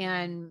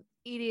 And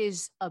it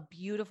is a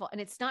beautiful,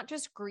 and it's not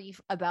just grief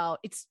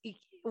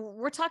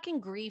we're talking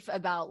grief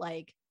about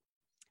like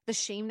the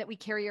shame that we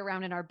carry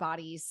around in our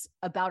bodies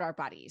about our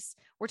bodies.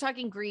 We're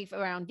talking grief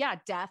around,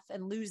 death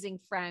and losing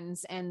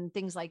friends and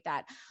things like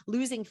that,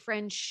 losing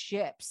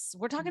friendships.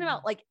 We're talking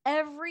about like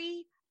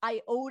every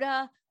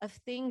iota of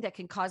thing that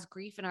can cause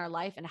grief in our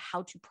life and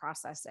how to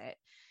process it.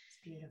 It's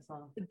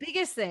beautiful. The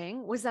biggest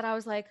thing was that I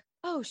was like,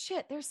 oh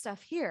shit, there's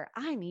stuff here.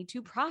 I need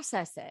to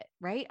process it,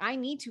 right? I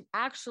need to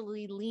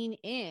actually lean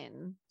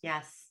in.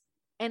 Yes.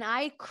 And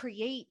I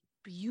create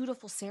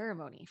beautiful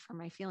ceremony for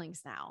my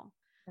feelings now.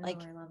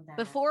 Like I love that.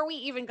 Before we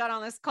even got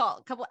on this call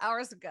a couple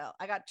hours ago,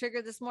 I got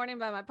triggered this morning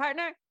by my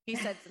partner. He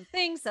said some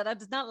things that I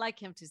did not like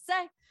him to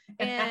say.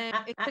 And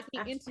it took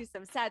me into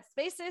some sad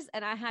spaces.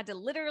 And I had to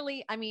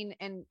literally, I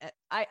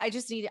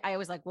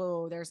was like,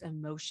 whoa, there's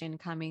emotion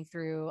coming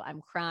through. I'm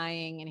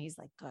crying. And he's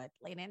like, good,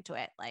 lean into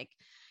it. Like,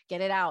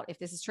 get it out. If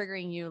this is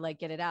triggering you, like,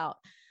 get it out.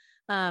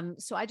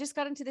 So I just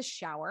got into the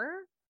shower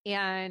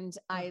and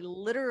I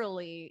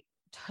literally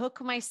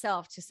took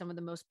myself to some of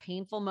the most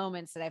painful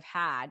moments that I've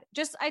had.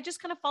 I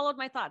just kind of followed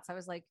my thoughts. I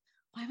was like,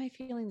 why am I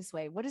feeling this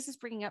way? What is this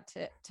bringing up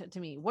to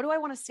me? What do I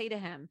want to say to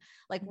him?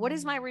 Like, what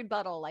is my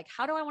rebuttal? Like,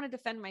 how do I want to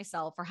defend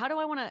myself? Or how do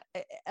I want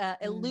to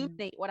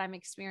illuminate what I'm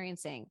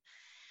experiencing?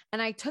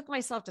 And I took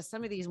myself to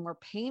some of these more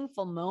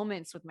painful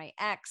moments with my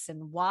ex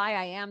and why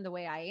I am the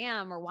way I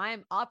am, or why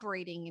I'm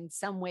operating in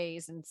some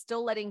ways and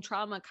still letting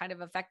trauma kind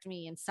of affect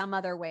me in some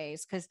other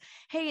ways. Cause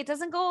hey, it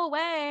doesn't go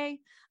away.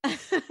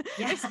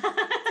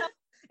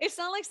 It's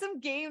not like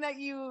some game that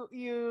you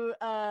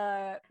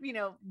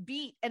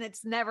beat and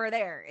it's never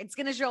there. It's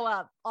going to show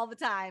up all the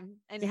time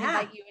and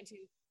invite you into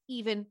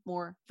even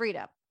more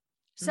freedom.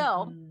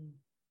 So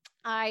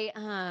I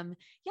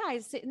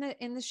sit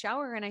in the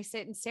shower and I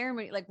sit in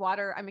ceremony, like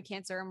water. I'm a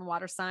Cancer, I'm a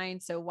water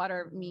sign. So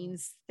water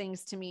means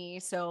things to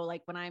me. So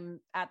like when I'm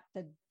at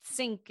the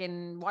sink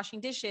and washing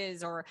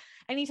dishes or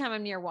anytime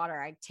I'm near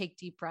water, I take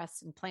deep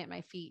breaths and plant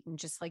my feet and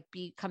just like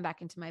come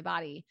back into my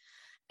body.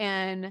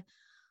 And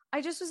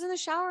I just was in the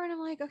shower and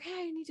I'm like, okay,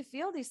 I need to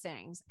feel these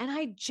things. And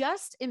I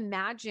just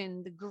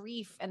imagine the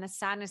grief and the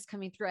sadness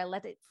coming through. I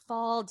let it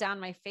fall down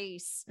my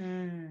face.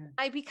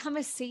 I become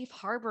a safe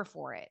harbor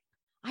for it.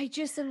 I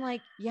just am like,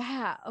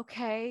 yeah,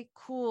 okay,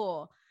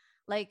 cool.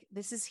 Like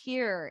this is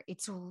here.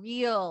 It's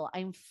real.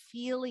 I'm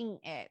feeling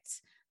it.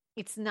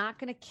 it's not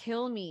going to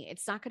kill me.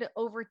 It's not going to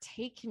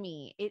overtake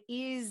me. It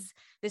is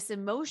this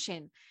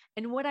emotion.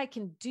 And what I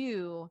can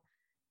do,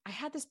 I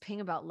had this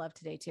ping about love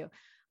today too.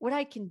 What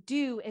I can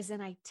do is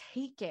then I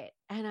take it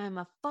and I'm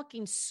a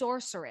fucking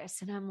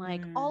sorceress. And I'm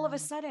like, all of a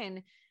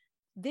sudden,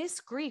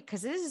 this grief,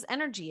 because this is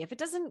energy. If it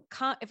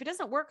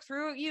doesn't work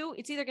through you,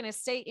 it's either going to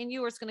stay in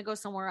you or it's going to go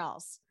somewhere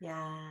else.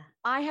 Yeah.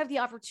 I have the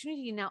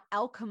opportunity to now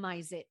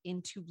alchemize it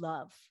into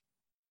love,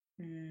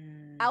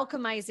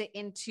 alchemize it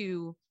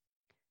into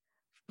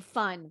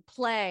fun,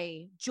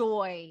 play,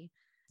 joy,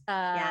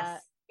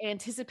 Yes.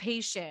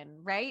 anticipation.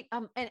 Right.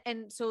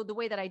 And so the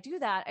way that I do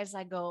that is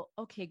I go,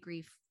 okay,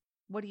 grief,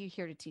 what are you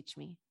here to teach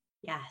me?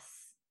 Yes.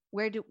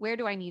 Where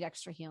do I need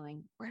extra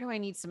healing? Where do I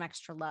need some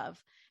extra love?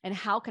 And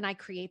how can I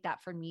create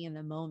that for me in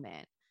the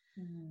moment?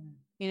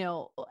 You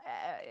know,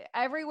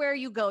 everywhere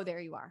you go, there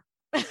you are.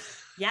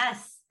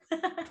 Yes,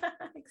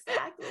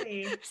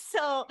 exactly.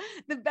 So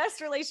the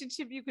best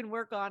relationship you can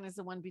work on is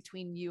the one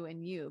between you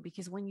and you,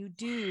 because when you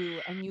do,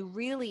 and you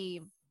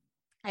really,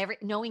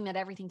 knowing that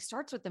everything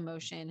starts with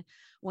emotion,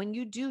 when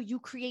you do, you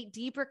create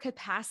deeper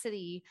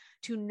capacity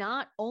to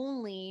not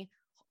only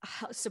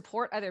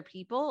support other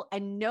people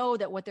and know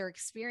that what they're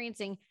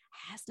experiencing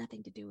has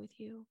nothing to do with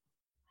you.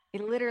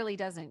 It literally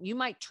doesn't. You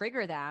might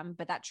trigger them,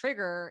 but that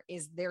trigger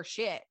is their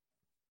shit,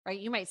 right?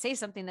 You might say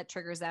something that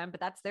triggers them, but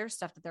that's their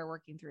stuff that they're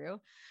working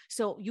through.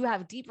 So you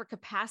have deeper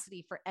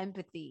capacity for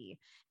empathy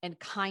and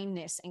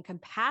kindness and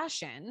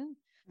compassion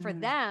for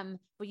them,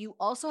 but you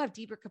also have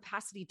deeper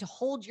capacity to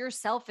hold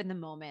yourself in the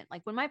moment.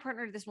 Like when my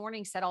partner this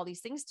morning said all these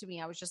things to me,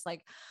 I was just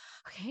like,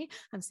 okay,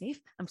 I'm safe.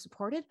 I'm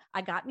supported.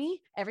 I got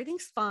me.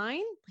 Everything's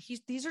fine.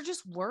 These are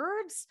just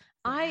words.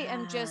 Yeah. I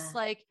am just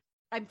like,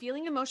 I'm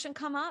feeling emotion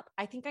come up.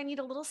 I think I need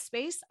a little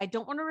space. I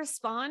don't want to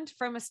respond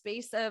from a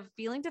space of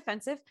feeling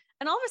defensive.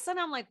 And all of a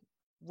sudden I'm like,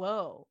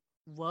 whoa,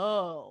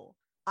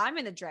 I'm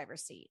in the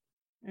driver's seat.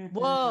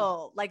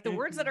 Whoa. Like the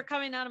words that are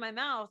coming out of my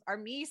mouth are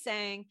me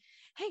saying,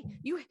 hey,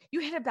 you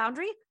hit a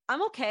boundary.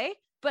 I'm okay,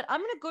 but I'm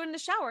going to go in the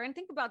shower and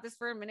think about this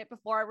for a minute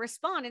before I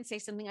respond and say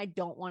something I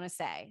don't want to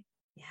say.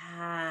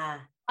 Yeah.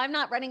 I'm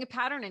not running a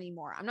pattern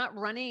anymore. I'm not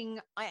running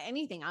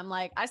anything. I'm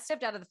like, I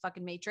stepped out of the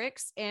fucking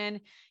matrix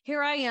and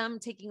here I am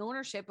taking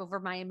ownership over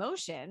my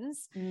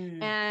emotions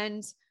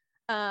and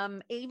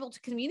able to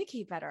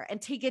communicate better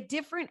and take a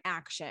different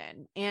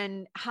action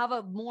and have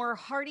a more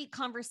hearty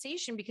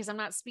conversation, because I'm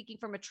not speaking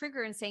from a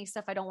trigger and saying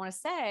stuff I don't want to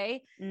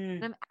say.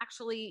 And I'm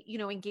actually,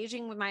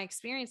 engaging with my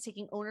experience,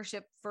 taking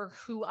ownership for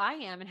who I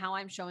am and how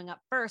I'm showing up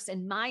first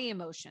and my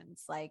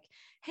emotions. Like,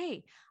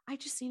 hey, I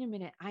just need a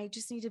minute. I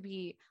just need to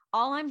be,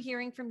 all I'm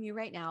hearing from you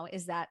right now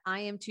is that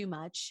I am too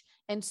much.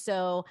 And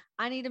so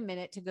I need a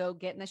minute to go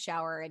get in the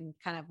shower and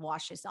kind of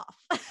wash this off.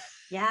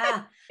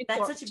 Yeah.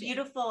 That's such a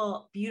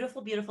beautiful,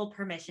 beautiful, beautiful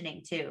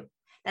permissioning too.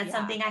 That's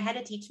something I had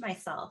to teach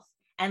myself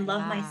and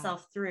love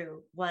myself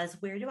through was,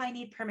 where do I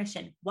need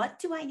permission? What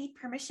do I need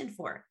permission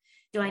for?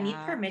 Do I need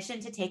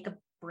permission to take a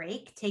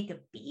break, take a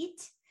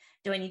beat?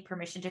 Do I need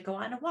permission to go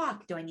on a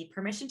walk? Do I need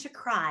permission to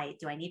cry?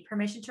 Do I need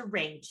permission to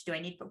rage? Do I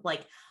need,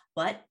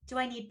 what do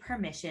I need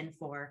permission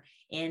for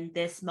in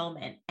this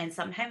moment? And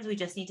sometimes we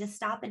just need to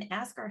stop and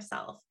ask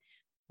ourselves,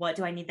 what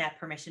do I need that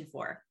permission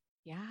for?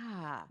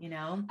 Yeah.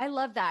 I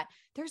love that.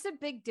 There's a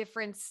big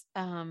difference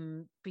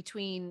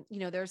between,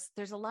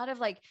 there's a lot of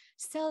like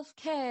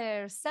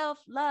self-care,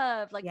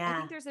 self-love. Like,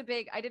 I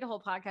think I did a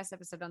whole podcast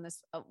episode on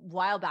this a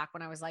while back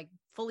when I was like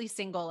fully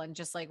single and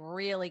just like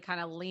really kind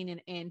of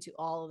leaning into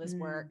all of this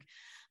work.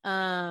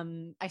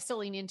 I still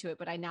lean into it,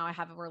 but I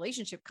have a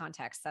relationship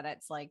context that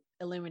it's like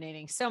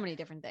illuminating so many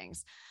different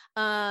things.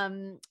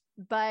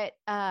 But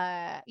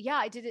I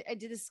did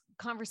this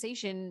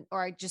conversation,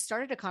 or I just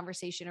started a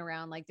conversation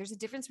around like, there's a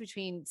difference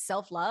between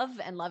self-love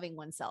and loving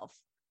oneself,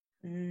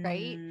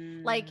 right?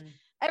 Like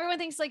everyone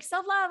thinks like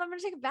self-love, I'm going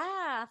to take a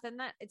bath. And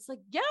that it's like,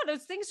 yeah,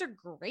 those things are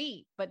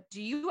great, but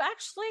do you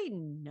actually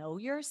know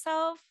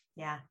yourself?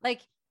 Yeah.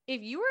 Like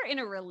if you were in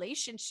a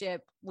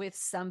relationship with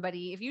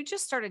somebody, if you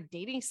just started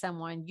dating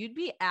someone, you'd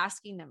be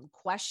asking them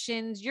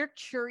questions. You're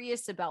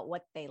curious about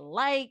what they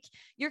like.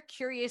 You're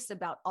curious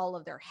about all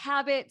of their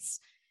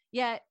habits.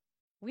 Yet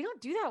we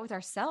don't do that with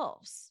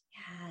ourselves.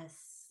 Yes.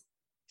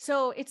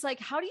 So it's like,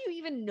 how do you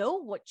even know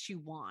what you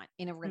want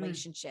in a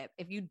relationship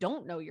if you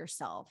don't know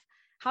yourself?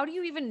 How do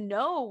you even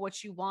know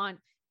what you want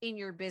in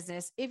your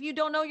business if you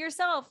don't know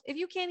yourself? If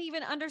you can't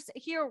even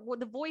hear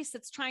what the voice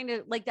that's trying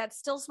to, like that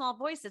still small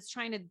voice that's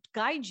trying to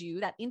guide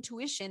you, that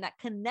intuition, that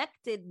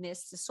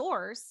connectedness to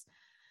source,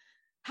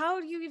 how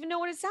do you even know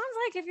what it sounds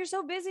like if you're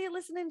so busy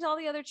listening to all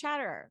the other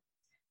chatter?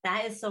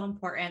 That is so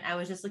important. I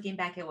was just looking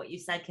back at what you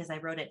said because I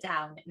wrote it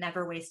down.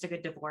 Never waste a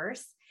good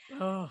divorce.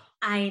 Oh.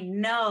 I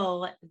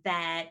know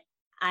that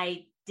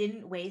I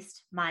didn't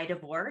waste my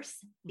divorce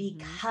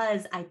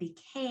because I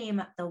became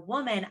the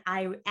woman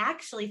I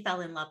actually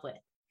fell in love with.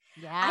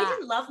 Yeah. I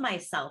didn't love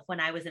myself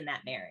when I was in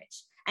that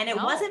marriage. And it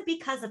wasn't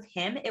because of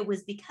him. It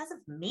was because of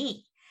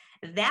me.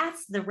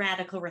 That's the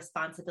radical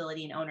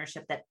responsibility and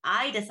ownership that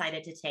I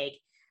decided to take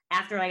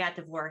after I got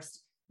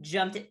divorced,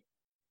 jumped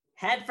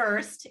head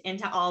first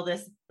into all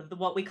this,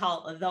 what we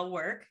call the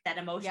work, that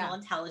emotional Yeah.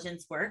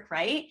 intelligence work,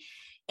 right?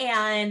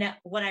 And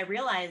what I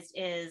realized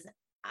is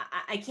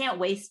I can't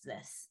waste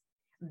this.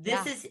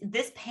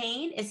 This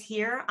pain is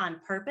here on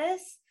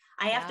purpose.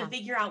 I have to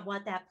figure out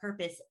what that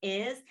purpose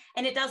is.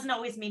 And it doesn't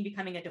always mean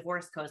becoming a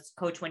divorce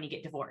coach when you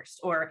get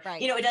divorced, or,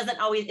 Right.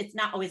 it's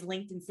not always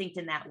linked and synced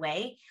in that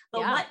way.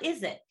 But what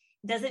is it?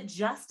 Does it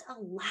just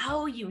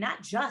allow you,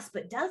 not just,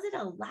 but does it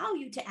allow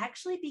you to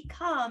actually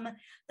become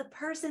the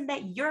person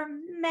that you're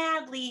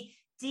madly,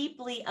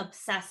 deeply,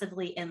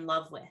 obsessively in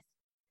love with?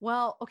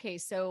 Well, okay.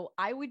 So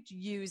I would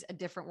use a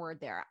different word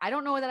there. I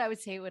don't know that I would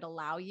say it would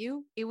allow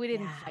you. It would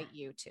invite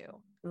you to.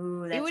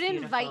 Ooh, that's it would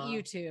beautiful. invite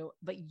you to,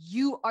 but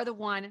you are the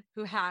one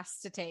who has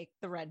to take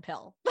the red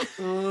pill.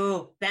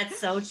 Ooh, that's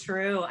so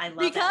true. I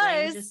love that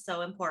language is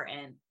so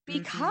important.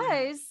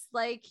 Because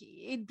like,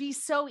 it'd be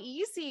so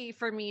easy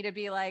for me to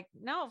be like,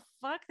 no,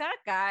 fuck that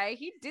guy.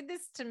 He did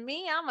this to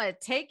me. I'm going to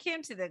take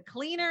him to the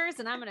cleaners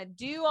and I'm going to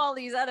do all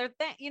these other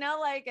things, and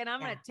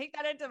I'm going to take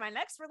that into my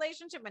next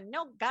relationship, and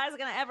no guy's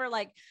going to ever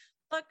like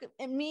fuck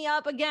me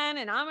up again.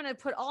 And I'm going to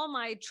put all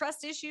my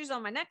trust issues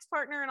on my next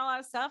partner and all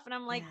that stuff. And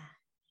I'm like,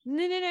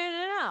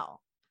 no.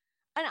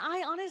 And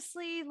I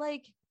honestly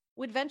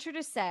would venture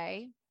to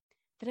say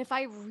that if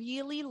I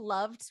really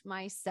loved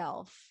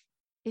myself,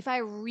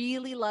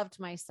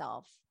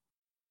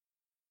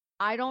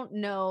 I don't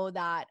know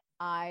that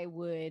I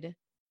would,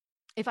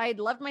 if I had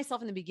loved myself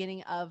in the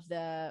beginning of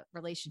the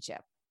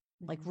relationship,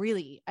 like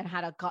really, and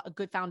had a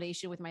good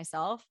foundation with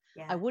myself,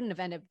 I wouldn't have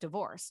ended up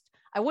divorced.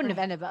 I wouldn't have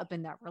ended up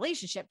in that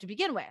relationship to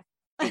begin with.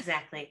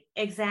 Exactly.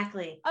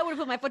 I would have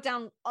put my foot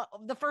down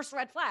the first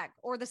red flag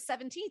or the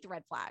 17th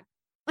red flag.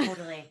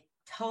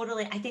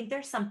 Totally. I think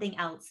there's something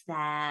else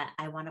that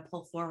I want to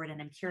pull forward, and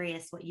I'm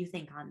curious what you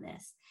think on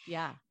this.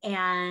 Yeah.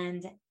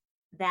 And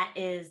that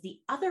is the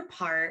other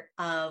part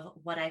of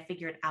what I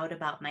figured out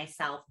about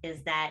myself,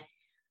 is that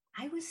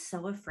I was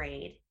so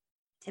afraid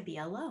to be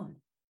alone.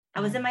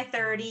 I was in my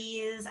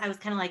 30s. I was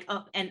kind of like,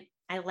 oh, and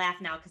I laugh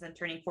now because I'm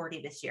turning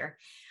 40 this year.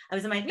 I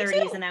was in my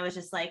 30s and I was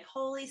just like,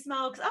 holy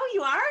smokes. Oh,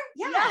 you are?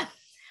 Yeah.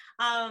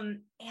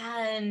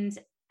 And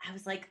I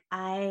was like,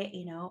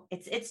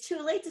 it's too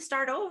late to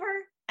start over.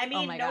 I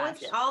mean,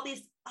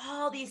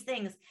 all these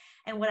things.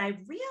 And what I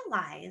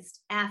realized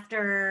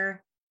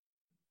after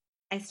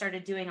I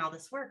started doing all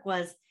this work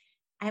was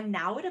I'm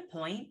now at a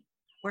point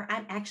where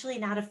I'm actually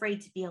not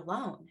afraid to be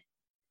alone.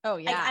 Oh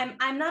yeah. Like,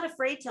 I'm not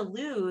afraid to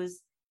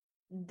lose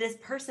this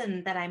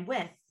person that I'm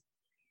with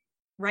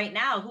right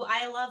now, who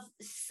I love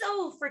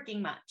so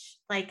freaking much.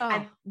 Like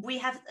we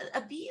have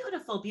a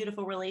beautiful,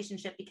 beautiful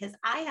relationship because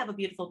I have a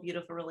beautiful,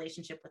 beautiful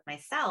relationship with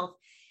myself.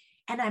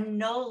 And I'm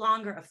no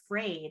longer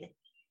afraid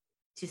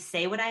to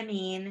say what I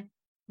mean,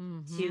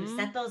 to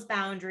set those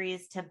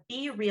boundaries, to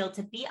be real,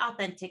 to be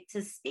authentic,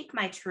 to speak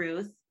my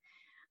truth,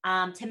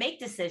 to make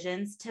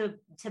decisions, to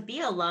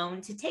be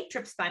alone, to take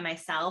trips by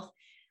myself,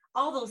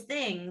 all those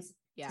things,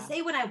 to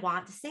say what I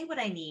want, to say what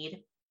I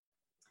need.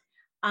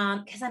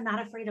 Because I'm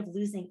not afraid of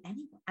losing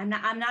anyone.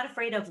 I'm not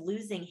afraid of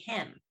losing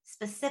him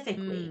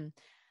specifically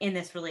in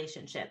this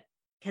relationship,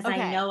 because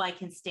I know I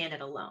can stand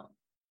it alone.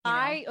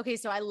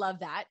 So I love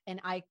that.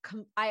 And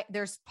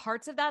there's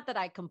parts of that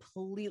I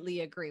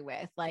completely agree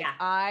with. Like,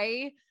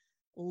 I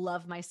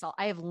love myself.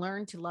 I have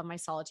learned to love my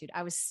solitude.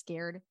 I was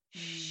scared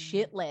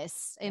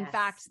shitless. In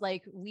fact,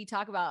 like we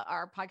talk about,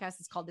 our podcast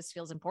is called This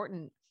Feels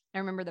Important. I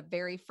remember the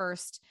very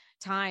first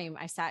time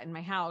I sat in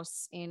my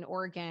house in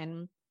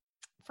Oregon,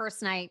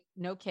 first night,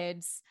 no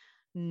kids,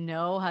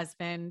 no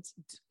husband,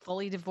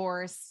 fully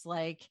divorced,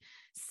 like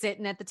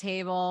sitting at the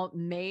table,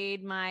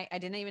 I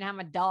didn't even have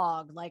my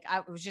dog. Like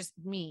it was just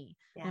me.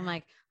 And I'm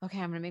like, okay,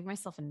 I'm going to make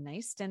myself a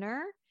nice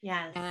dinner.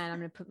 Yes. And I'm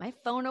going to put my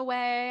phone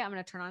away. I'm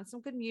going to turn on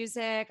some good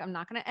music. I'm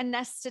not going to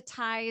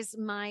anesthetize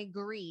my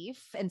grief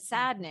and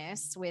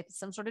sadness with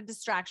some sort of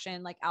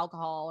distraction like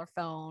alcohol or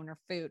phone or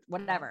food,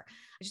 whatever.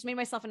 I just made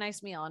myself a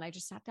nice meal. And I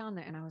just sat down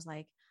there and I was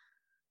like,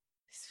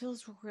 this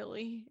feels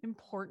really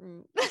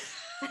important.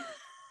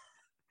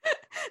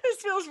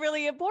 This feels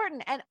really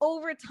important. And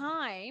over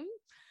time,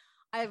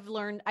 I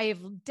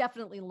have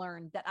definitely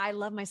learned that I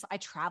love myself. I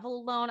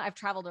travel alone. I've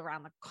traveled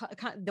around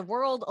the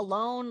world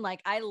alone.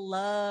 Like, I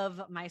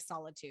love my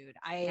solitude.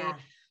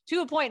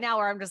 To a point now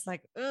where I'm just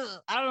like, I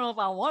don't know if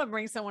I want to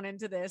bring someone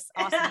into this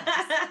awesomeness.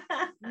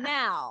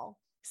 Now,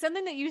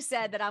 something that you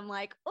said that I'm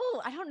like,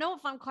 oh, I don't know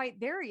if I'm quite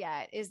there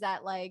yet, is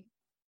that, like,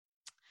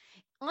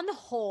 on the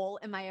whole,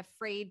 am I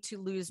afraid to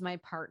lose my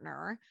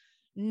partner?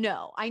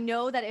 No, I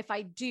know that if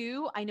I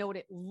do, I know what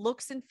it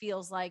looks and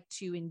feels like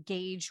to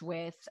engage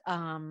with,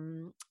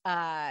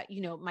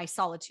 my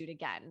solitude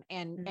again,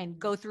 and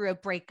go through a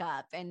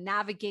breakup and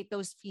navigate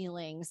those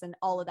feelings and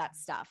all of that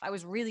stuff. I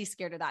was really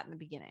scared of that in the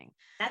beginning.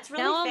 That's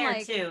really fair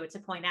too, to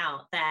point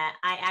out that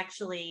I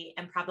actually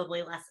am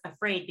probably less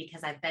afraid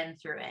because I've been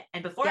through it.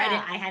 And before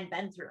I hadn't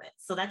been through it.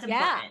 So that's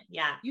important.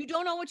 Yeah. You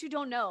don't know what you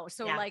don't know.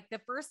 So like the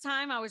first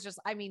time I was just,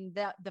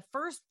 the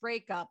first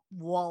breakup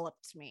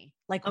walloped me,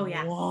 like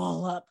walloped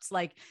enveloped.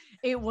 Like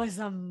it was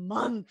a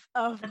month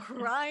of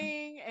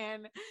crying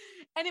and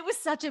it was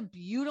such a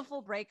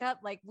beautiful breakup.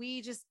 Like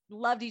we just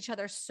loved each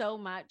other so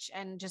much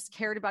and just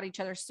cared about each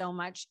other so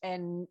much.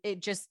 And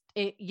it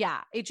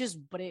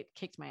but it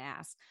kicked my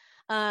ass.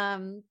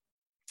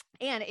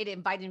 And it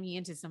invited me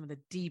into some of the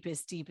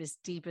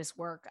deepest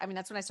work. I mean,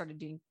 that's when I started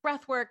doing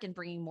breath work and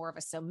bringing more of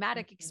a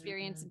somatic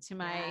experience into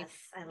my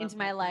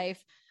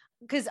life.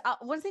 Because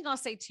one thing I'll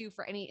say too,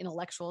 for any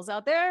intellectuals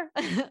out there,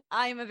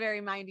 I am a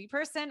very mindy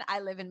person. I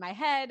live in my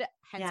head,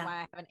 hence why I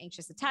have an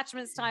anxious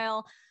attachment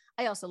style.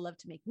 I also love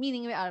to make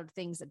meaning out of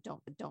things that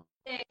don't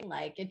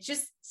like it's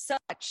just so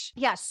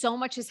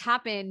much has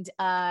happened.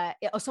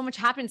 So much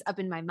happens up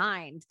in my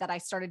mind that I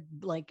started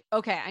like,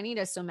 okay, I need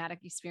a somatic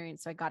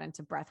experience. So I got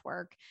into breath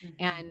work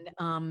and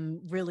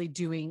really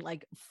doing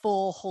like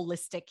full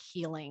holistic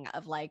healing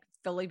of like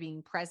fully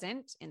being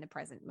present in the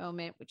present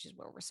moment, which is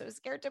where we're so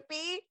scared to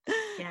be.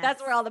 Yes.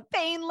 That's where all the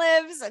pain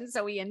lives. And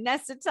so we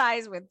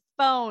anesthetize with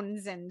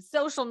phones and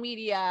social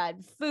media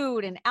and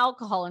food and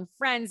alcohol and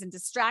friends and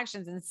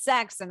distractions and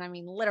sex. And I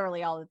mean,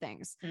 literally all the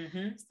things.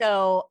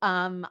 So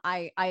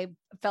I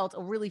felt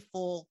a really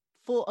full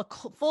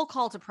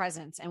call to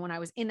presence. And when I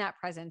was in that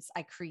presence,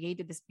 I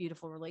created this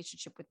beautiful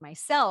relationship with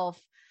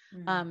myself.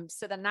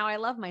 So that now I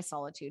love my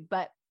solitude.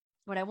 But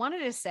what I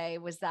wanted to say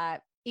was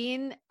that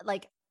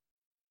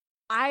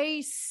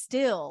I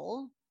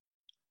still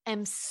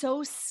am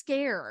so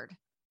scared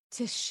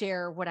to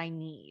share what I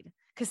need.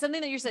 Cause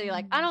something that you're saying,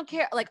 like, I don't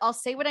care. Like, I'll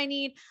say what I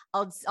need.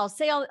 I'll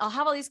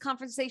have all these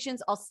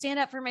conversations. I'll stand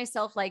up for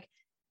myself. Like,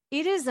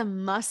 it is a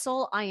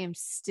muscle I am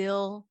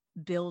still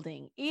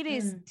building. It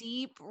is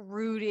deep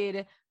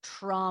rooted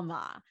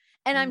trauma.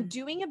 And I'm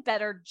doing a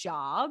better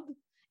job.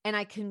 And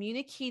I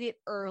communicate it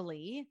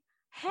early.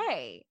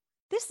 Hey,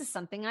 this is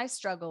something I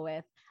struggle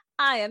with.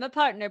 I am a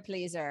partner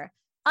pleaser.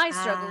 I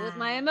struggle with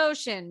my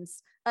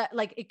emotions,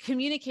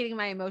 communicating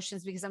my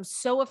emotions because I'm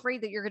so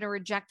afraid that you're going to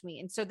reject me.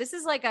 And so this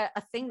is like a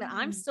thing that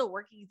I'm still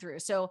working through.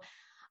 So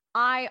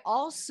I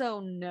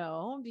also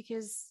know,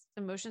 because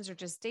emotions are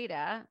just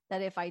data,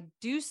 that if I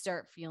do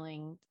start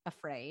feeling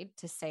afraid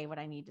to say what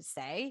I need to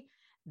say,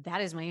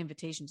 that is my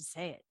invitation to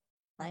say it.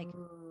 Like,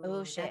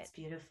 oh shit. That's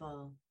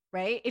beautiful.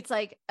 Right. It's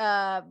like,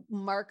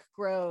 Mark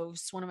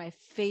Groves, one of my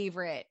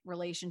favorite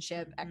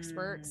relationship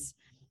experts.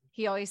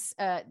 He always,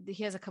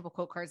 he has a couple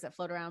quote cards that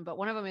float around, but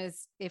one of them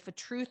is, if a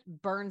truth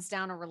burns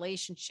down a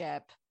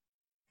relationship,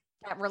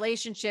 that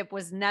relationship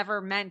was never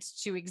meant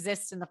to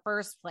exist in the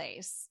first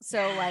place.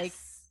 So like,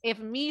 if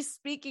me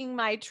speaking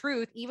my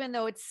truth, even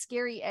though it's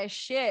scary as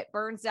shit,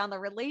 burns down the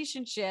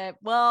relationship,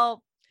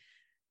 well,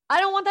 I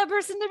don't want that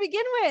person to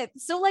begin with.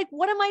 So like,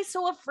 what am I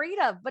so afraid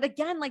of? But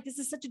again, like this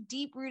is such a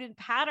deep rooted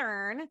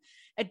pattern,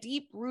 a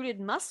deep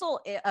rooted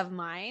muscle of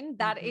mine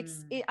that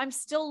I'm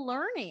still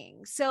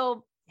learning.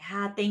 So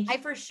yeah, thank you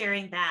for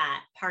sharing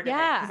that part of it,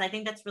 because I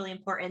think that's really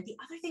important. The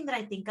other thing that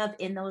I think of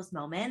in those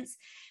moments,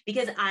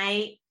 because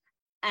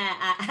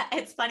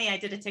it's funny, I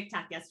did a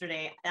TikTok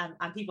yesterday on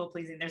people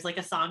pleasing. There's like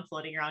a song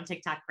floating around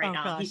TikTok right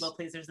now on people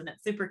pleasers, and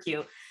it's super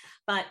cute.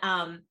 But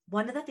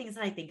one of the things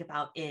that I think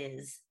about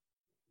is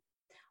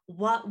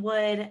what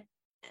would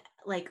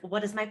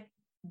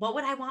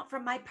I want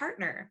from my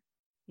partner?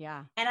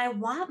 Yeah. And I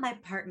want my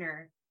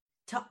partner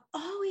to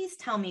always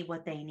tell me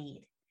what they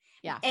need.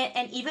 Yeah.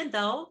 And even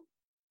though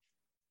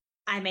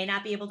I may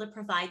not be able to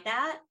provide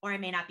that, or I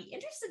may not be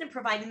interested in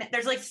providing that.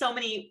 There's like so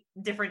many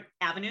different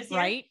avenues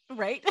here.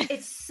 Right.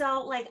 It's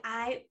so like,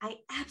 I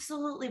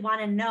absolutely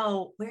want to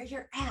know where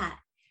you're at.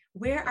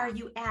 Where are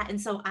you at?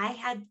 And so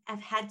I've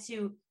had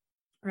to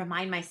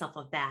remind myself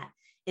of that,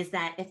 is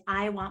that if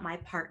I want my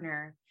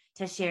partner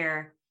to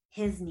share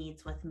his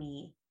needs with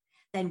me,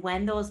 then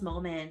when those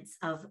moments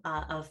of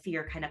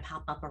fear kind of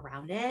pop up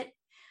around it,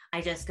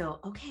 I just go,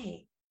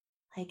 okay,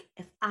 like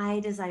if I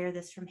desire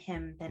this from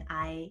him, then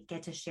I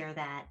get to share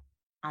that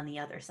on the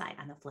other side,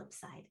 on the flip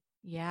side.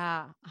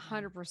 Yeah,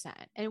 100%.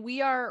 And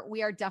we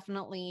are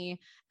definitely,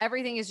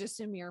 everything is just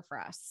a mirror for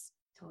us.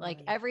 Totally.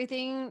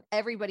 Like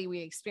everybody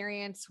we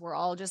experience, we're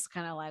all just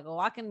kind of like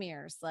walking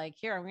mirrors. Like,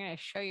 here, I'm going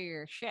to show you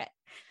your shit.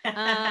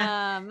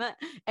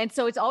 And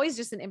so it's always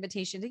just an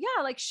invitation to,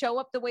 like show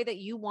up the way that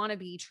you want to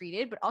be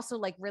treated, but also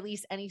like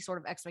release any sort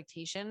of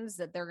expectations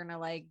that they're going to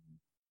like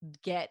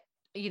get,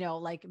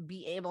 like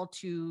be able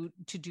to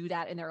do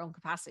that in their own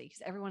capacity,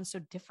 because everyone's so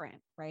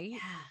different. Right.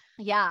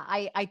 Yeah.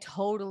 I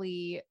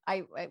totally,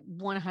 I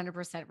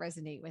 100%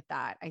 resonate with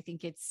that. I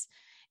think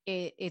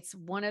it's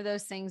one of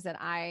those things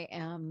that I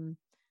am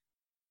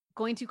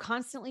going to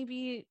constantly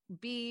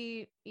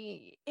be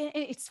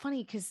it's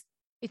funny because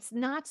it's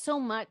not so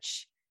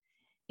much,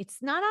 it's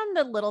not on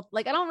the little,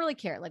 like, I don't really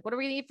care. Like, what are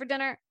we gonna eat for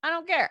dinner? I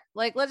don't care.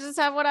 Like, let's just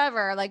have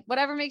whatever, like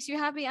whatever makes you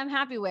happy, I'm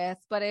happy with.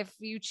 But if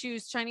you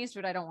choose Chinese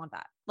food, I don't want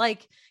that.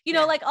 Like,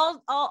 like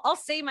I'll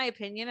say my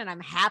opinion and I'm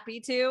happy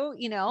to,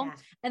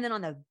 and then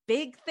on the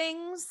big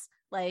things,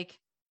 like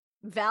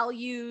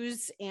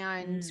values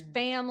and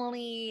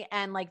family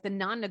and like the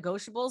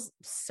non-negotiables,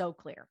 so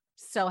clear,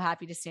 so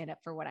happy to stand up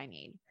for what I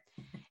need.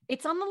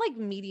 It's on the like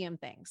medium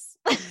things.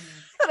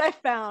 that I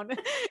found.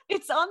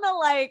 It's on the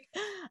like,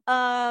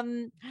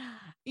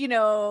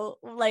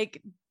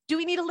 like, do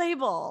we need a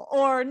label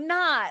or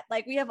not?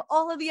 Like we have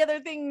all of the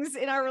other things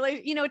in our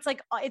relation. It's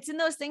like, it's in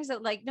those things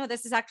that like, no,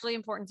 this is actually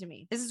important to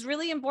me. This is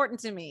really important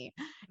to me.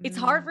 It's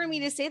hard for me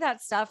to say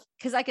that stuff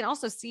because I can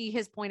also see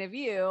his point of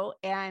view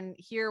and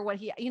hear what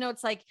he,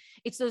 it's like,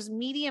 it's those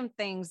medium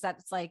things that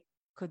it's like,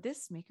 could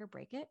this make or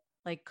break it?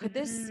 Like, could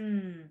this,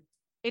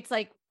 it's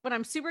like, when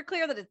I'm super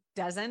clear that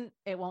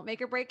it won't make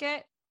or break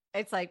it.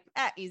 It's like,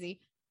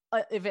 easy.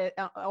 If it,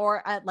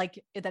 or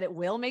like that it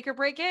will make or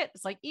break it.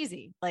 It's like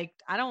easy. Like,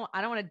 I don't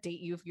want to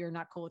date you if you're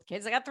not cool with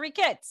kids. I got 3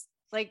 kids.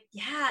 Like,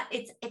 yeah,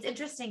 it's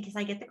interesting because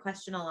I get the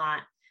question a lot.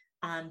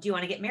 Do you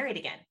want to get married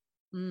again?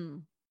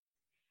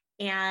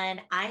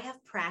 And I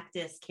have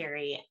practiced,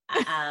 Carrie,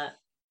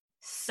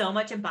 so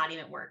much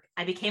embodiment work.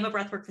 I became a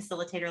breathwork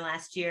facilitator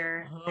last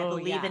year. I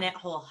believe in it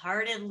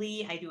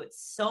wholeheartedly. I do it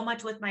so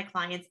much with my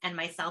clients and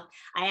myself.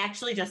 I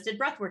actually just did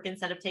breathwork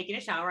instead of taking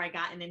a shower. I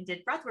got in and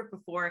did breathwork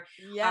before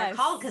our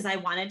call because I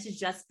wanted to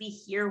just be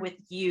here with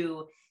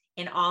you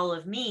in all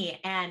of me,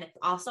 and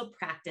also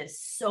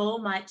practice so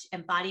much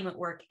embodiment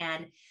work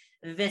and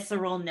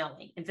visceral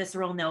knowing. And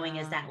visceral knowing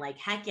is that like,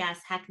 heck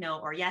yes, heck no,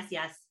 or yes,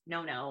 yes,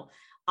 no, no.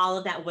 All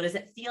of that. What does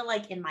it feel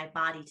like in my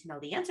body to know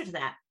the answer to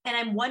that? And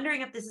I'm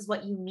wondering if this is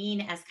what you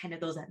mean as kind of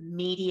those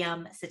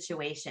medium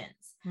situations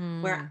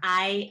where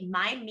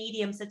my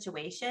medium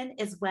situation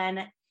is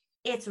when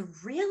it's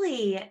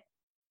really,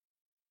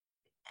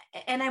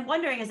 and I'm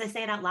wondering as I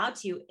say it out loud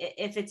to you,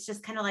 if it's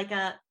just kind of like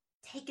a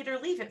take it or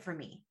leave it for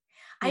me.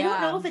 I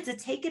don't know if it's a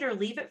take it or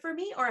leave it for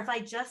me, or if I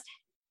just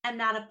am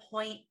not a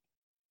point.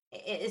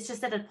 It's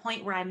just at a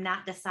point where I'm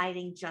not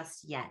deciding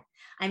just yet.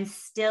 I'm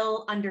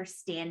still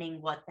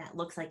understanding what that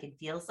looks like and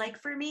feels like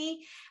for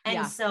me.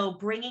 And so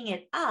bringing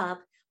it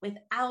up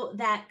without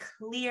that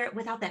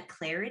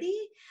clarity,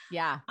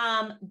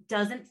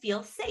 doesn't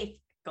feel safe.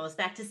 Goes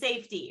back to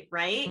safety,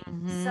 right?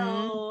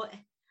 So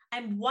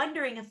I'm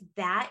wondering if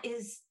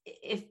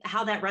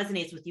how that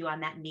resonates with you on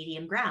that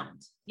medium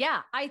ground.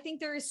 Yeah, I think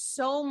there is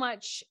so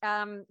much.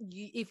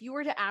 If you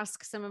were to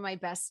ask some of my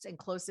best and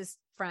closest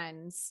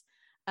friends,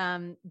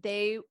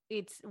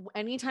 it's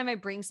anytime I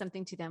bring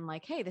something to them,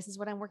 like, hey, this is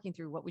what I'm working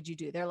through. What would you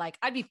do? They're like,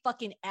 I'd be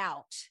fucking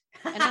out.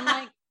 And I'm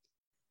like,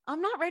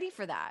 I'm not ready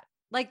for that.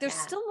 Like, there's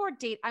still more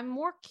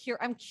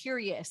I'm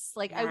curious.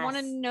 Like, I want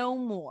to know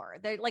more.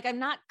 They're like, I'm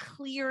not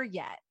clear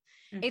yet.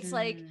 It's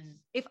like,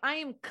 if I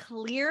am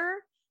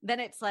clear, then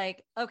it's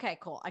like, okay,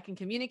 cool. I can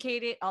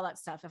communicate it, all that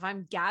stuff. If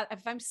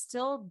I'm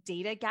still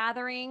data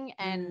gathering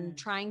and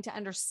trying to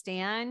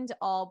understand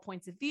all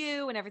points of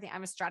view and everything,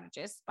 I'm a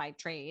strategist by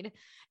trade.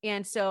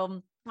 And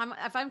so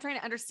if I'm trying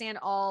to understand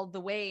all the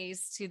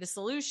ways to the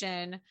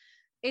solution,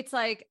 it's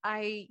like,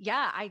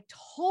 I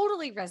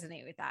totally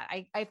resonate with that.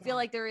 I feel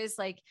like there is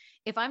like,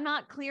 if I'm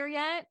not clear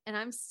yet and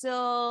I'm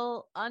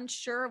still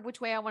unsure of which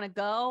way I want to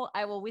go,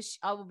 I will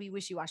be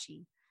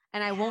wishy-washy.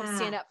 And I won't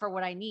stand up for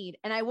what I need.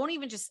 And I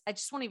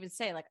just won't even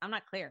say like, I'm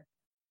not clear,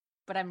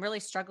 but I'm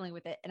really struggling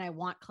with it. And I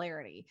want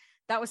clarity.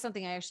 That was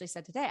something I actually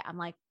said today. I'm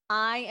like,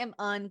 I am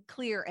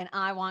unclear and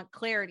I want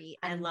clarity.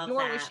 And I love your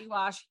that.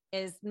 wishy-washy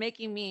is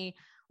making me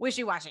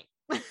wishy-washy.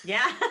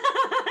 Yeah.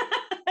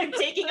 I'm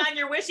taking on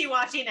your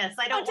wishy-washiness.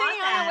 I don't want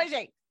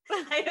that.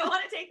 I don't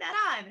want to take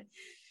that on.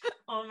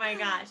 Oh my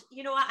gosh.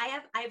 You know what?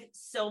 I have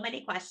so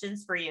many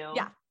questions for you.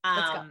 Yeah.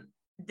 Let's go.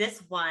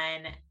 This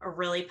one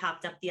really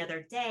popped up the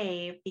other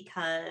day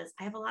because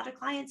I have a lot of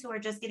clients who are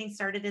just getting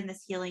started in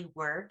this healing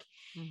work.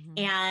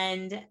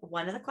 And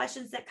one of the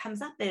questions that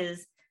comes up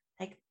is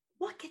like,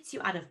 what gets you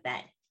out of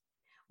bed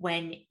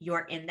when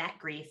you're in that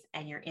grief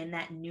and you're in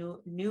that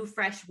new,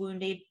 fresh,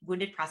 wounded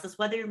process,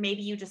 whether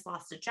maybe you just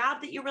lost a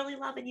job that you really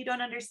love and you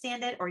don't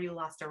understand it, or you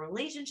lost a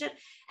relationship,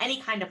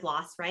 any kind of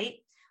loss, right?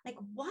 Like,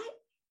 what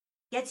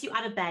gets you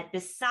out of bed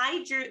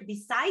besides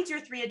your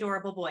 3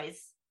 adorable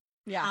boys?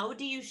 Yeah. How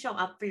do you show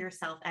up for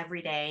yourself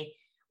every day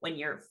when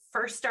you're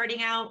first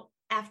starting out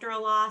after a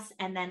loss?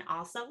 And then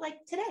also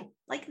like today,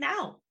 like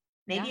now,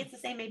 maybe it's the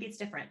same, maybe it's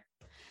different.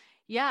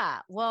 Yeah.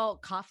 Well,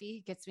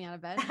 coffee gets me out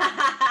of bed.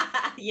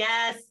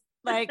 Yes.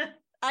 Like,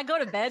 I go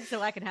to bed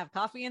so I can have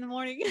coffee in the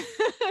morning.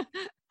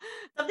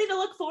 Something to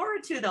look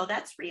forward to though.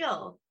 That's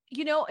real.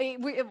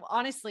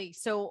 Honestly,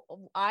 so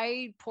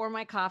I pour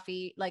my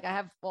coffee, like I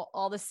have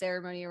all the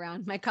ceremony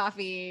around my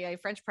coffee, I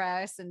French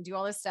press and do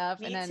all this stuff.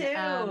 Me and then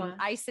too.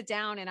 I sit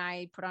down and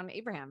I put on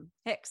Abraham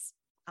Hicks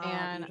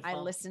and beautiful.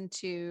 I listen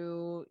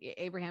to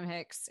Abraham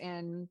Hicks,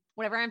 and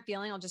whatever I'm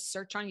feeling, I'll just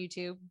search on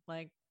YouTube.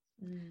 Like,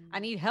 I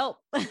need help.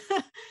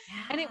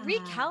 And it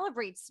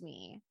recalibrates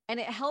me and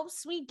it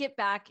helps me get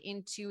back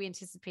into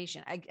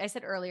anticipation. I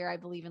said earlier, I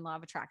believe in law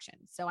of attraction.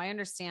 So I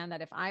understand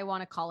that if I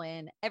want to call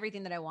in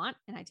everything that I want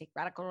and I take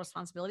radical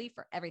responsibility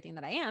for everything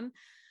that I am,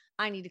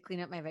 I need to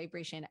clean up my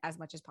vibration as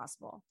much as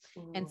possible.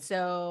 Ooh. And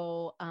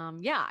so,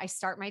 I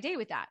start my day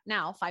with that.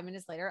 Now, 5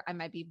 minutes later, I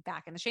might be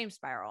back in the shame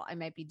spiral. I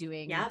might be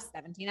doing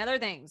 17 other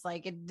things.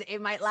 Like it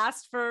might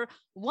last for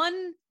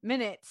 1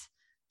 minute.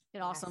 It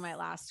also might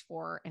last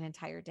for an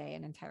entire day,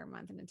 an entire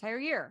month, an entire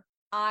year.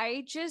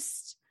 I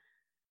just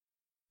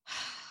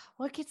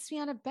what gets me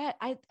out of bed?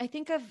 I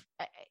think of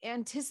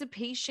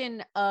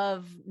anticipation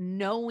of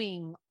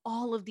knowing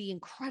all of the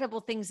incredible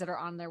things that are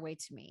on their way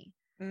to me.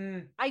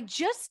 I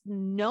just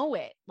know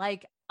it.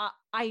 Like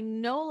I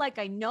know, like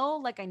I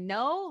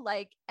know,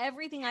 like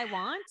everything I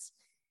want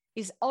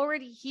is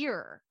already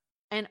here.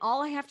 And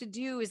all I have to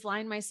do is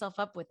line myself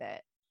up with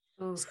it.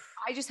 So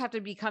I just have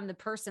to become the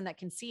person that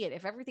can see it.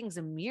 If everything's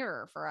a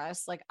mirror for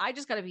us, like I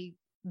just got to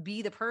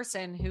be the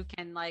person who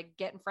can like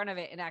get in front of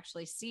it and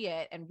actually see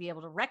it and be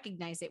able to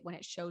recognize it when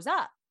it shows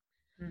up.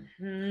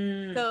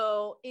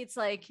 So it's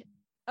like,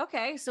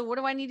 okay, so what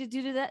do I need to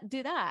do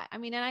do that? I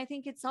mean, and I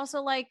think it's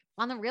also like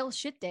on the real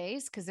shit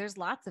days, because there's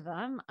lots of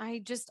them,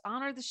 I just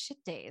honor the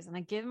shit days and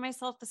I give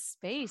myself the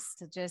space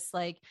to just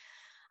like,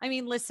 I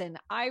mean, listen,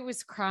 I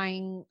was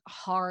crying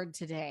hard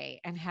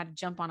today and had to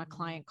jump on a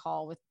client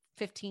call with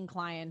 15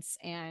 clients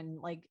and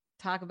like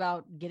talk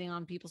about getting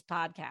on people's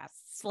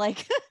podcasts. Like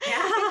it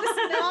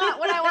was not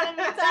what I wanted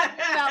to be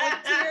talking about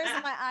with tears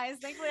in my eyes.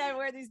 Thankfully, I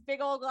wear these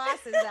big old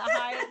glasses that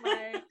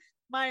hide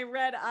my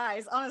red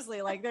eyes.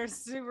 Honestly, like they're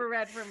super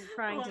red from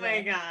crying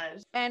today. Oh my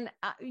gosh. And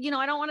you know,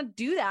 I don't want to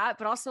do that,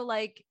 but also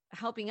like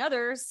helping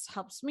others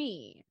helps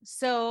me.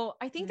 So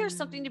I think there's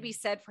something to be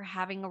said for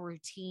having a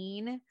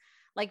routine.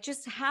 Like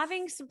just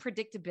having some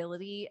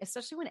predictability,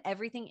 especially when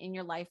everything in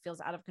your life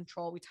feels out of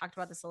control. We talked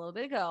about this a little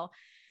bit ago.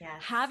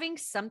 Yes. Having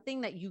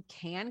something that you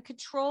can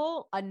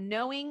control, a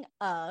knowing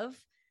of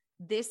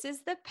this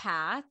is the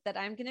path that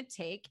I'm going to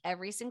take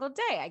every single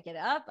day. I get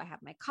up, I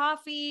have my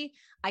coffee.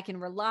 I can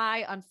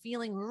rely on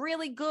feeling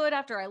really good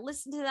after I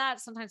listen to that,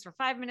 sometimes for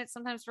 5 minutes,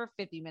 sometimes for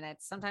 50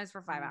 minutes, sometimes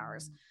for 5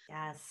 hours.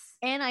 Yes.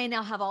 And I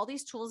now have all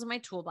these tools in my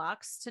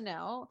toolbox to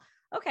know,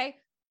 okay,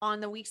 on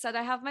the weeks that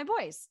I have my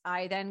boys,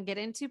 I then get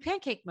into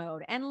pancake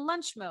mode and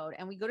lunch mode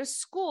and we go to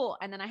school.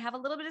 And then I have a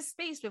little bit of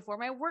space before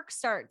my work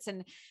starts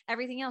and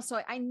everything else.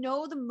 So I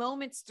know the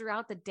moments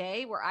throughout the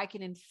day where I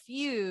can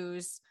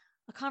infuse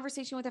a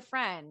conversation with a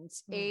friend,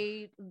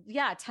 10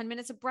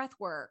 minutes of breath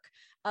work,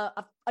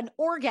 an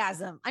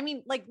orgasm. I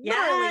mean, like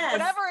literally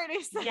whatever it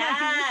is.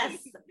 Yes.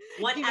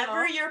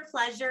 Whatever your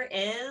pleasure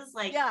is,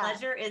 like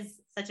pleasure is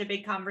such a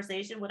big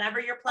conversation. Whatever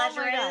your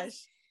pleasure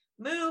is.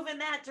 Move in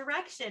that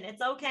direction.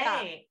 It's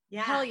okay.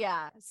 Yeah. Hell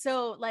yeah.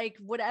 So like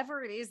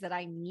whatever it is that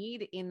I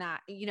need in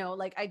that, you know,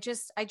 like I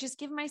just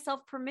give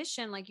myself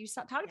permission. Like you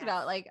talked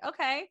about, like,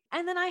 okay.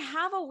 And then I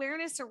have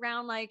awareness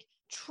around like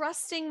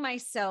trusting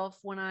myself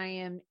when I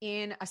am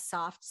in a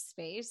soft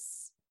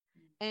space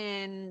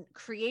and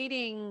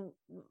creating,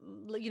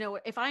 you know,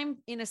 if I'm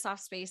in a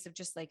soft space of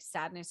just like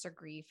sadness or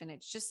grief and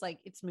it's just like,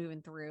 it's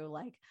moving through,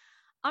 like,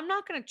 I'm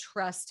not going to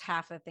trust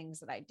half the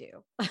things that I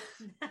do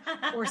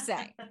or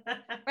say,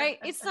 right?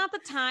 It's not the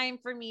time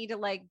for me to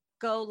like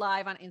go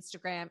live on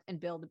Instagram and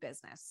build a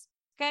business.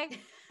 Okay.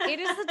 It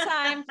is the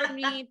time for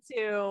me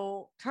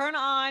to turn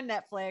on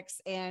Netflix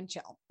and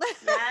chill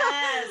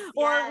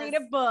or read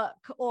a book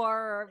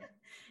or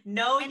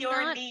know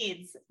your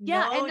needs.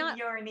 Know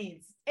your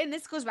needs. And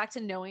this goes back to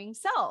knowing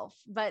self,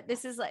 but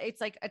this is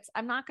like,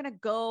 I'm not going to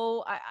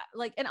go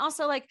and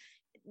also like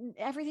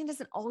everything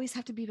doesn't always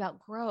have to be about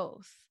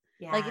growth.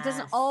 Yes. Like it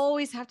doesn't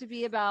always have to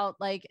be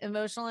about like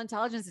emotional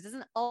intelligence. It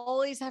doesn't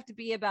always have to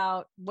be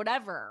about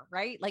whatever,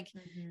 right? Like,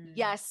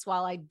 yes,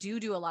 while I do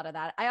a lot of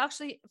that, I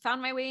actually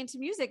found my way into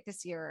music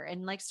this year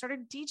and like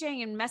started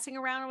DJing and messing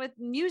around with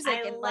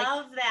music. I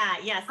love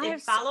that. Yes. And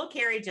follow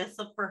Carrie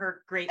just for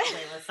her great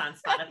playlist on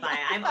Spotify.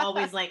 I'm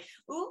always like,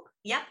 ooh,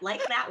 yep.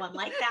 Like that one.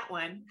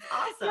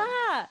 Awesome.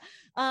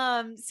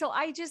 Yeah. So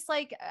I just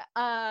like,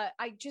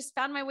 I just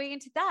found my way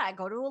into that. I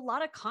go to a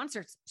lot of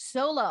concerts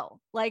solo.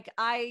 Like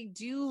I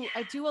do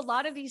a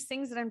lot of these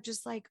things that I'm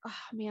just like, oh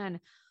man,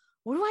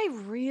 what do I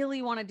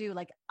really want to do?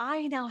 Like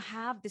I now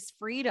have this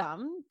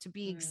freedom to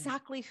be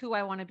exactly who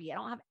I want to be. I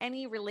don't have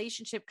any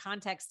relationship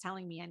context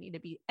telling me I need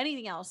to be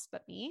anything else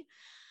but me.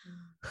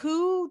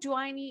 Who do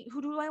I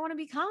want to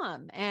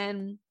become?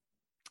 And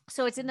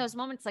so it's in those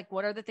moments, like,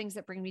 what are the things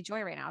that bring me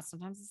joy right now?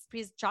 Sometimes it's a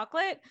piece of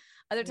chocolate.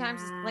 Other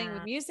times it's playing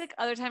with music.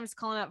 Other times it's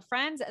calling out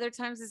friends. Other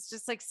times it's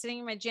just like sitting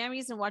in my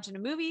jammies and watching a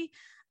movie.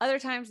 Other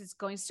times it's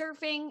going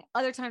surfing.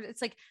 Other times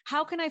it's like,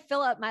 how can I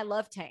fill up my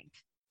love tank?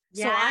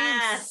 Yes. So I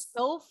am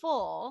so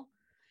full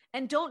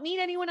and don't need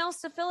anyone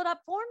else to fill it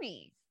up for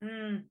me.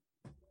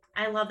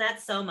 I love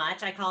that so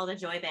much. I call it a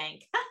joy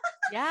bank.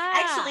 Yeah.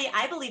 Actually,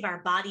 I believe our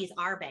bodies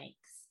are banks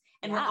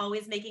and we're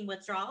always making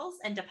withdrawals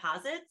and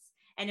deposits.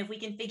 And if we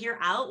can figure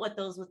out what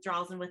those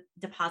withdrawals and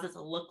deposits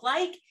look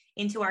like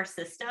into our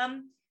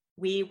system,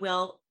 we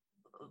will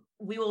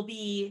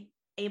be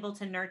able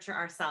to nurture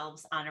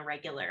ourselves on a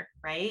regular,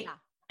 right? Yeah.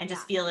 And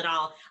just feel it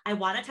all. I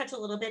want to touch a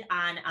little bit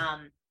on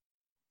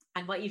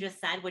what you just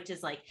said, which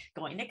is like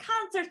going to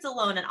concerts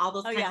alone and all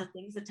those kinds of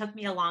things. It took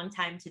me a long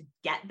time to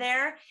get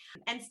there.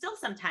 And still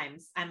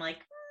sometimes I'm like,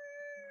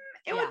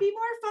 it would be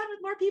more fun with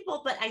more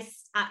people, but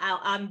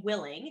I'm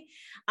willing.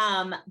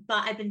 But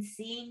I've been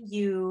seeing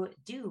you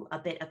do a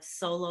bit of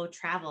solo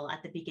travel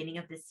at the beginning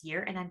of this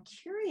year. And I'm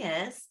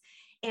curious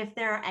if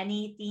there are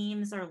any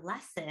themes or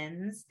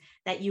lessons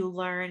that you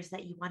learned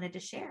that you wanted to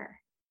share.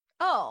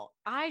 Oh,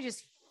 I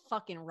just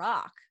fucking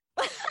rock.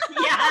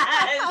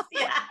 Yes.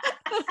 Yeah.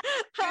 You do.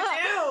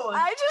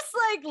 I just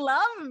like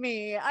love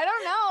me. I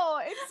don't know.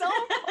 It's so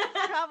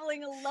fun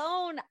traveling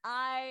alone.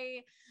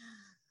 I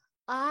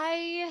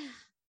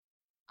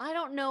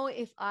don't know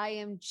if I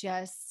am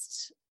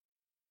just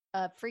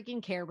a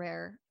freaking Care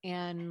Bear.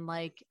 And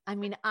like, I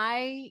mean,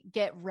 I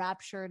get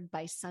raptured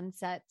by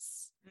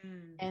sunsets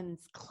and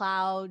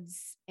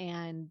clouds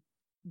and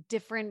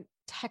different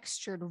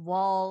textured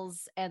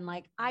walls. And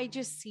like, I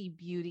just see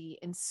beauty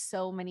in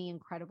so many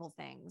incredible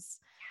things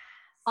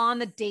on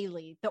the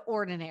daily, the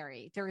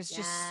ordinary. There is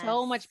just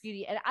so much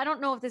beauty. And I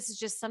don't know if this is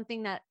just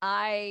something that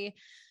I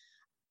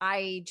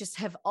just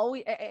have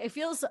always, it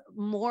feels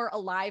more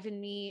alive in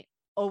me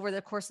over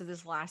the course of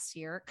this last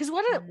year. Cause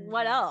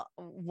what else?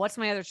 What's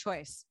my other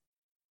choice?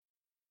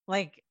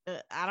 Like,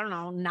 I don't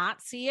know,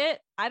 not see it.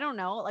 I don't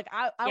know. Like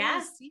I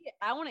want to see it.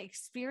 I want to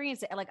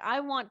experience it. Like I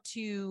want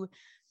to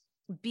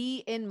be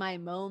in my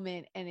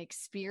moment and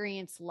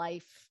experience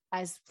life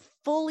as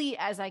fully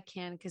as I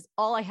can. Cause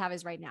all I have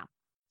is right now.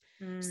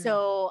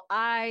 So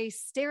I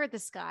stare at the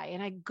sky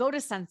and I go to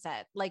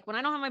sunset. Like when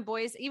I don't have my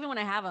boys, even when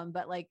I have them,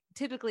 but like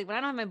typically when I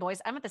don't have my boys,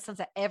 I'm at the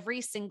sunset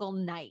every single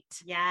night.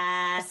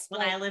 Yes. It's when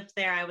like, I lived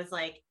there, I was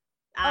like,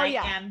 I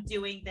am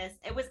doing this.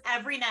 It was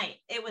every night.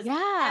 It was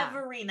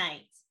every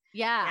night.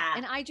 Yeah.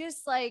 And I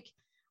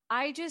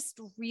just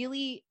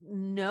really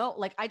know,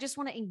 like, I just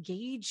want to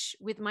engage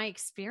with my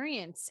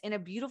experience in a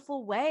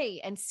beautiful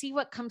way and see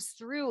what comes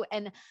through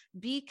and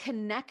be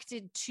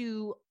connected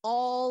to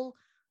all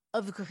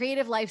of the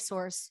creative life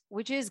source,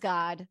 which is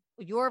God,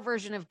 your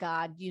version of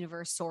God,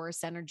 universe,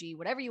 source, energy,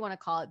 whatever you want to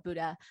call it,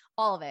 Buddha,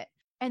 all of it.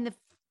 And the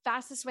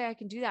fastest way I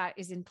can do that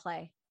is in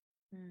play.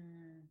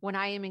 When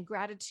I am in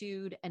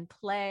gratitude and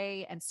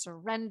play and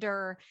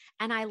surrender.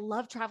 And I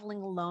love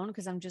traveling alone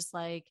because I'm just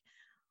like,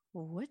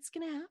 what's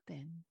going to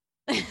happen?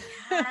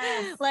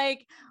 Yes.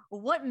 Like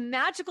what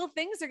magical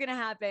things are going to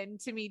happen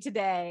to me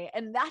today?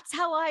 And that's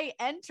how I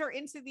enter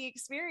into the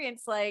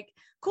experience. Like,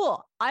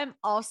 cool. I'm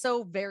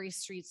also very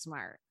street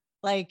smart.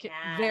 Like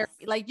very,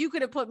 like you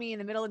could have put me in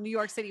the middle of New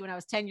York City when I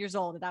was 10 years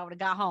old and I would have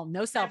got home.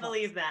 No cell phone. I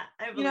believe that.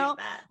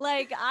 That.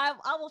 Like I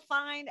will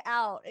find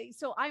out.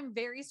 So I'm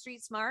very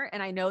street smart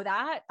and I know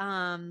that.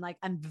 Like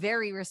I'm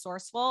very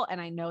resourceful and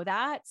I know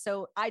that.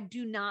 So I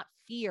do not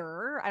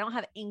fear. I don't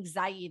have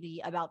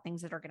anxiety about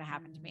things that are going to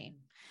happen to me.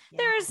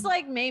 There's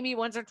like maybe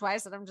once or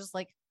twice that I'm just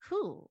like,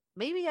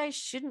 maybe I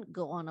shouldn't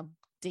go on a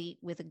date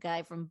with a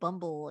guy from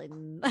Bumble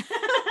and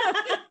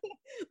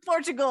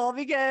Portugal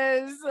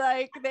because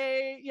like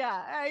I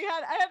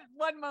had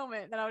one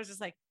moment that I was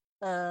just like,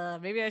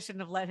 maybe I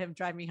shouldn't have let him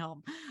drive me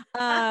home.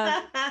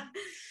 But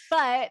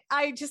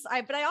I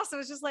also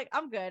was just like,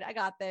 I'm good. I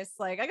got this.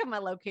 Like I got my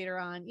locator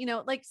on,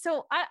 like,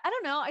 so I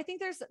don't know. I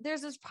think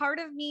there's this part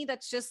of me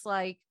that's just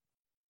like,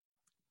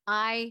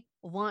 I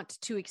want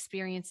to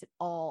experience it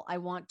all. I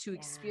want to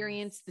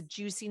experience the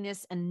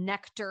juiciness and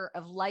nectar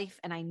of life.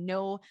 And I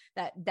know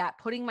that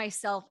putting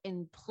myself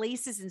in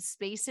places and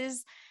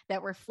spaces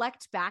that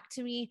reflect back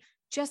to me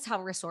just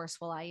how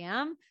resourceful I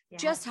am,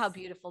 just how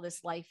beautiful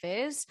this life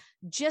is,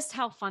 just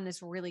how fun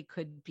this really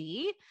could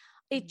be.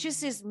 It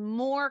just is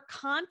more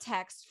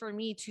context for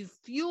me to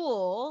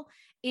fuel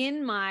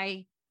in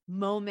my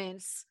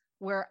moments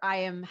where I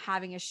am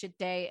having a shit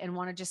day and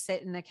want to just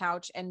sit in the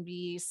couch and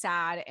be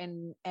sad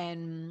and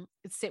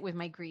sit with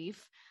my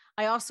grief.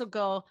 I also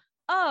go,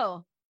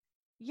 oh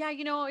yeah,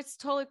 it's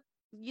totally,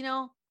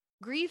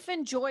 grief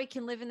and joy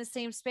can live in the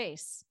same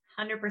space.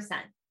 100%.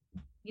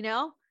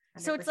 100%.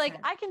 So it's like,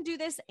 I can do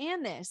this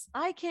and this.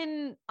 I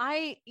don't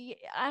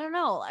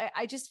know.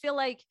 I just feel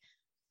like,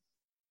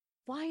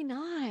 why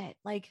not?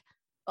 Like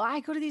I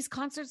go to these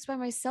concerts by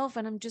myself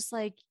and I'm just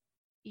like,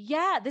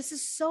 yeah, this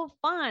is so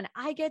fun.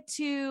 I get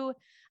to,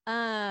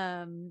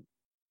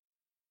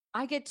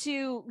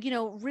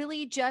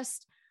 really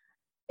just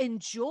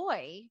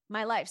enjoy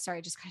my life. Sorry,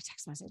 I just got a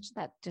text message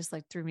that just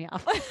like threw me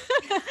off.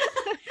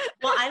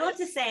 Well, I love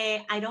to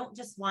say, I don't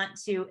just want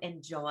to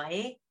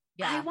enjoy.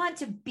 Yeah. I want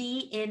to be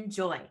in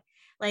joy.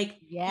 Like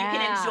you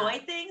can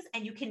enjoy things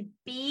and you can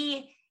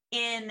be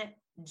in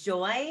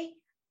joy.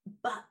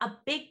 But a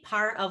big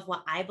part of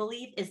what I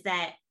believe is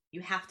that you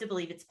have to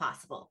believe it's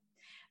possible.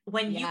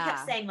 When you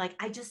kept saying like,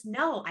 I just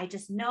know,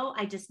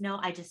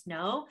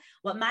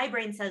 what my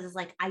brain says is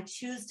like, I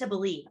choose to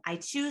believe.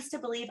 Yes.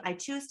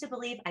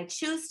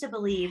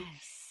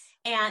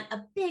 And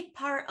a big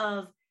part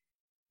of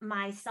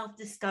my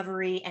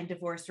self-discovery and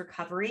divorce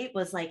recovery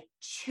was like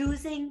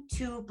choosing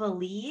to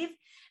believe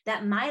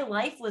that my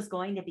life was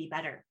going to be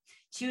better,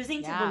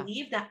 choosing to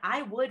believe that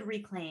I would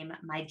reclaim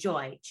my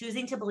joy,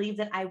 choosing to believe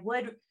that I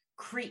would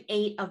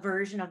create a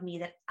version of me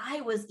that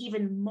I was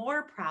even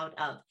more proud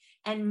of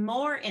and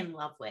more in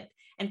love with,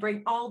 and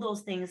bring all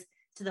those things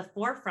to the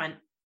forefront.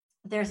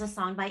 There's a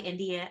song by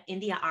India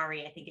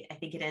Ari, I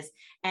think it is.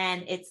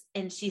 And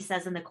she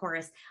says in the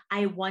chorus,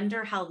 I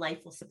wonder how life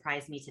will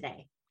surprise me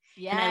today.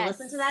 Yes. And I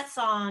listen to that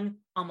song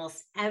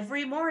almost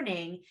every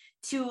morning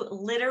to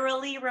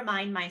literally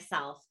remind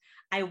myself,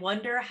 I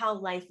wonder how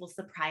life will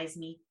surprise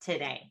me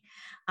today.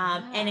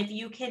 And if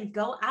you can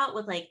go out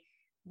with like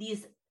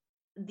these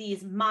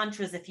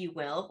mantras, if you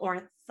will,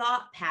 or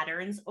thought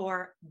patterns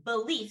or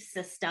belief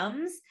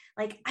systems,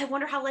 like, I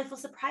wonder how life will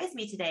surprise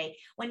me today.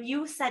 When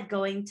you said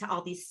going to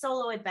all these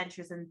solo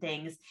adventures and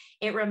things,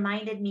 it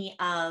reminded me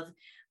of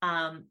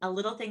a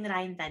little thing that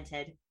I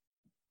invented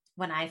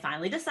when I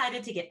finally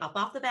decided to get up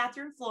off the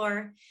bathroom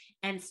floor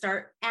and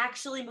start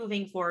actually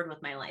moving forward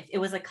with my life. It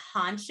was a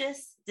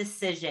conscious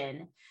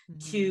decision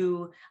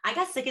to, I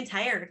got sick and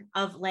tired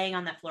of laying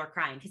on that floor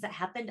crying, because it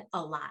happened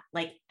a lot,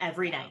 like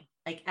every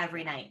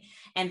night.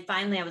 And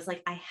finally I was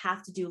like, I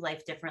have to do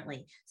life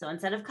differently. So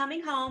instead of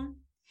coming home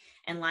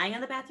and lying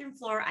on the bathroom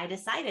floor, I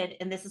decided,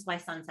 and this is why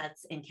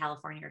sunsets in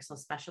California are so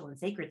special and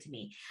sacred to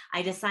me,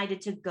 I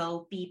decided to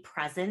go be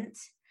present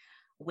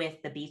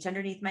with the beach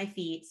underneath my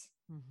feet.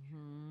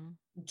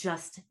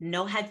 Just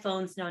no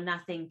headphones, no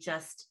nothing.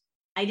 Just,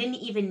 I didn't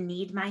even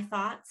need my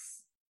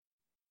thoughts.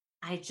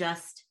 I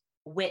just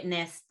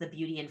witnessed the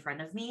beauty in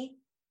front of me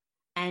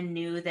and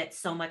knew that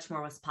so much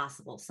more was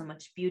possible. So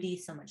much beauty,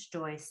 so much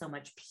joy, so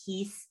much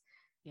peace.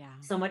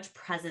 So much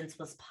presence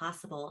was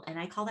possible. And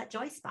I call that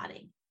joy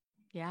spotting.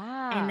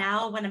 And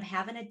now when I'm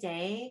having a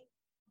day,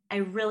 I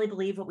really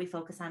believe what we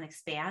focus on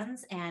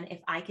expands. And if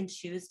I can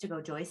choose to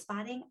go joy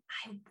spotting,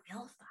 I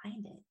will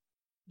find it.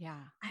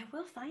 I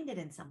will find it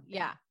in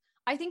something.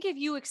 I think if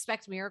you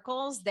expect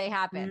miracles, they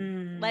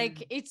happen.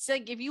 Like, it's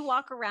like, if you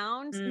walk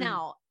around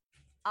now,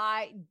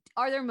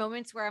 are there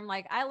moments where I'm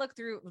like, I look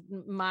through,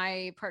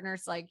 my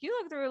partner's like, you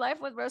look through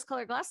life with rose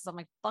colored glasses. I'm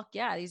like, fuck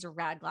yeah, these are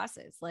rad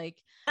glasses. Like,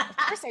 of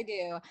course I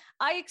do.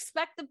 I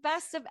expect the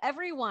best of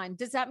everyone.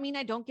 Does that mean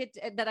I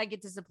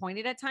get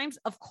disappointed at times?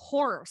 Of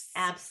course.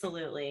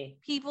 Absolutely.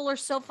 People are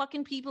so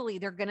fucking people-y.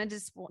 They're going to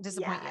disappoint you.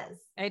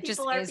 It just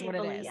is what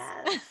it is.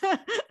 Yes.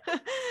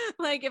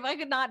 Like, if I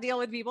could not deal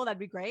with people, that'd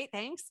be great.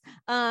 Thanks.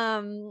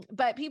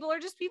 But people are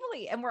just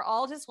people-y, and we're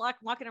all just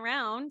walking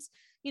around,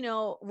 you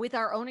know, with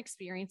our own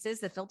experiences,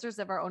 the filters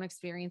of our own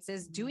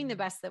experiences, doing the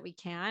best that we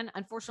can.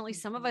 Unfortunately,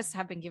 some of us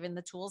have been given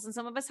the tools and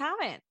some of us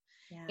haven't.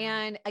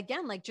 And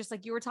again, like, just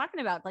like you were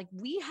talking about, like,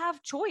 we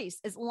have choice.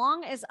 As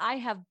long as I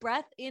have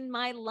breath in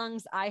my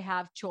lungs, I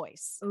have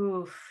choice.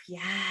 Oof,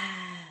 yes.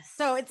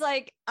 So it's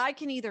like, I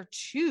can either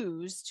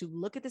choose to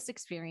look at this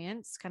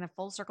experience, kind of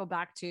full circle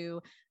back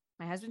to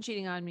my husband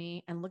cheating on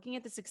me, and looking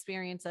at this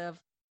experience of,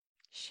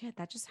 shit,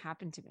 that just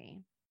happened to me.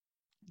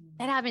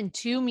 That happened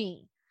to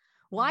me.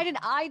 Why did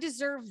I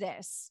deserve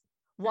this?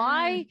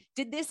 Why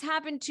did this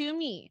happen to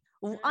me?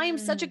 I am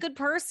such a good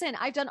person.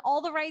 I've done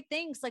all the right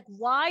things. Like,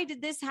 why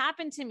did this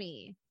happen to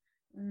me?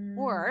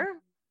 Or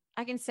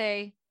I can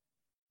say,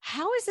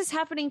 how is this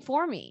happening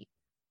for me?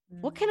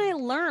 What can I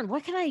learn?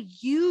 What can I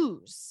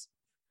use?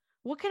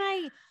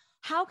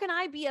 How can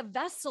I be a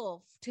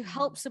vessel to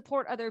help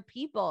support other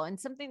people? And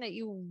something that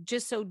you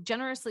just so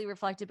generously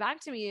reflected back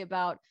to me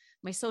about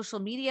my social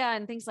media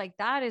and things like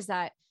that is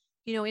that,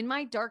 you know, in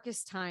my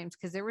darkest times,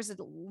 because there was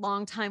a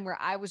long time where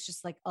I was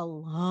just like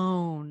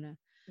alone.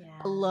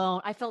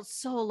 I felt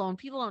so alone.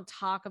 People don't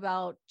talk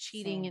about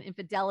cheating and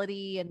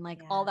infidelity and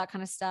like all that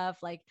kind of stuff.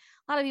 Like,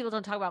 a lot of people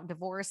don't talk about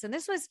divorce. And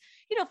this was,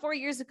 you know, 4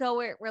 years ago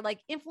where like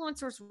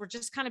influencers were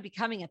just kind of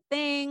becoming a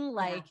thing.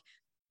 Like,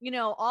 you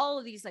know, all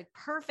of these like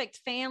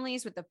perfect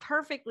families with the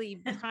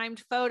perfectly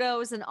primed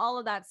photos and all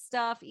of that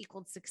stuff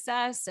equaled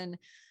success and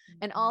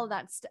all of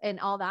that and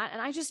all that.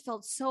 And I just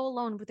felt so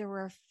alone, but there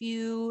were a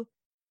few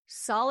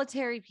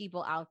solitary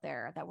people out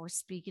there that were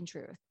speaking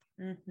truth.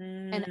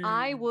 And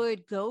I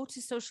would go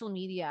to social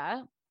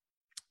media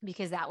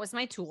because that was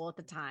my tool at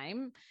the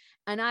time.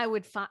 And I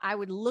would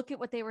look at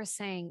what they were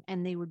saying,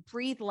 and they would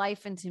breathe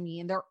life into me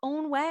in their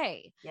own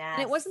way.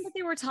 And it wasn't that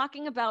they were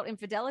talking about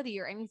infidelity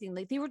or anything.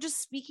 Like, they were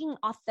just speaking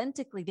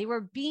authentically. They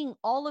were being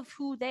all of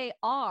who they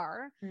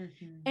are.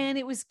 And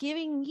it was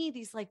giving me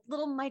these like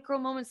little micro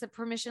moments of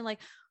permission. Like,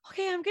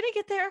 okay, I'm going to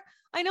get there.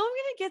 I know I'm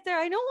going to get there.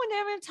 I know one day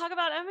I'm going to talk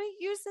about, I'm going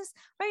to use this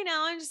right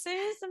now. I'm just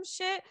saying some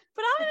shit,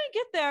 but I'm going to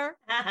get there.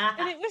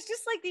 And it was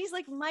just like these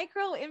like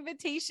micro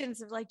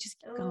invitations of like, just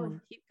keep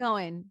going, keep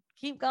going,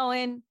 keep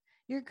going.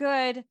 You're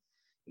good.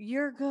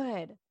 You're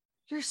good.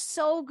 You're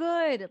so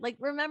good. Like,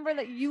 remember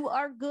that you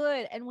are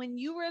good. And when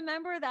you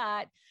remember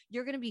that,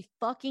 you're going to be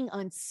fucking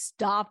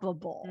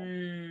unstoppable.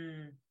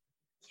 Yes.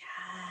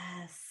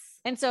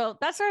 And so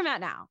that's where I'm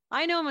at now.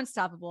 I know I'm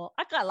unstoppable.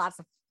 I've got lots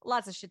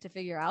of shit to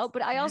figure out,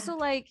 but I also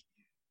like,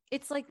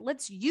 it's like,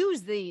 let's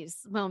use these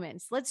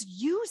moments. Let's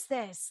use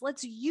this.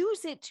 Let's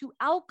use it to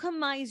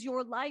alchemize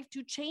your life,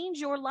 to change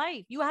your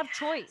life. You have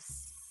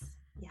choice.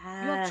 You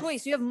have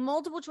choice. You have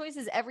multiple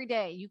choices every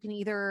day. You can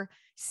either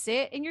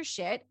sit in your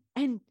shit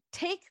and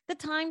take the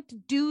time to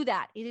do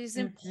that. It is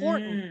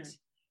important.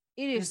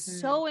 It is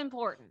so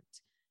important.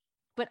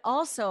 But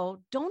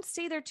also, don't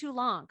stay there too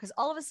long, because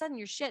all of a sudden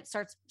your shit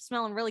starts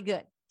smelling really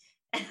good.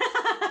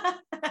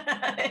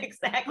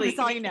 Exactly. That's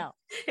all you know.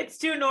 It's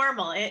too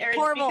normal.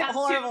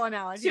 Horrible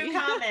analogy. Too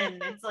common.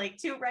 It's like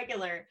too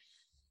regular.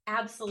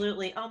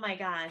 Absolutely. Oh my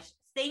gosh.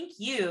 Thank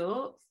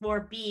you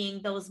for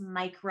being those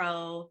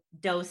micro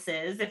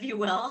doses, if you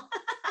will,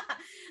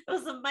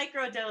 those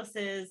micro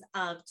doses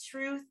of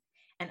truth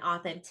and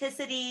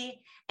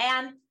authenticity.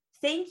 And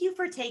thank you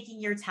for taking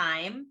your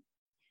time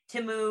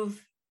to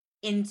move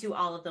into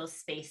all of those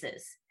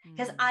spaces.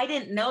 Because I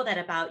didn't know that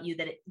about you,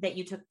 that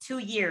you took 2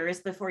 years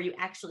before you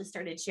actually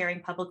started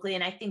sharing publicly.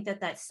 And I think that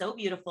that's so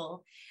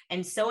beautiful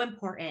and so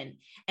important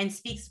and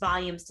speaks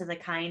volumes to the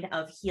kind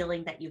of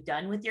healing that you've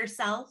done with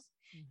yourself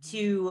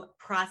to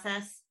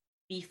process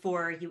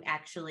before you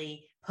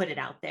actually put it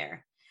out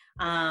there.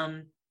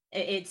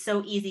 It's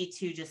so easy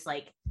to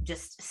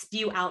just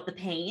spew out the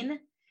pain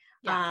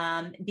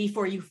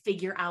before you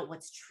figure out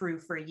what's true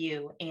for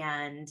you.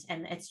 And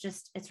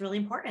it's really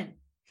important.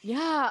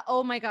 Yeah.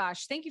 Oh my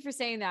gosh. Thank you for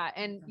saying that.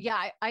 And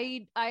yeah,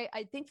 I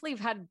thankfully have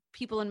had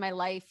people in my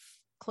life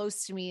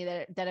close to me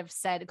that have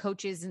said,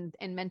 coaches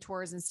and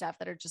mentors and stuff,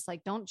 that are just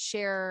like, don't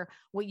share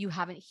what you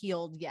haven't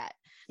healed yet.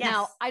 Yes.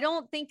 Now, I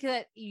don't think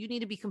that you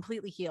need to be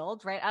completely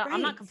healed, right?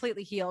 I'm not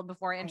completely healed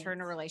before I enter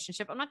in a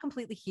relationship. I'm not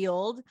completely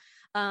healed.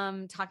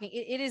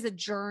 It is a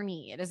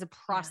journey. It is a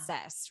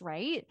process,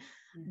 right?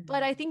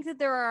 But I think that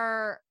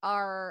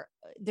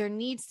there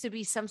needs to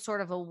be some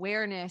sort of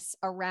awareness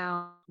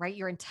around, right,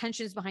 your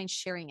intentions behind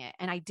sharing it.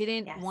 And I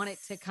didn't want it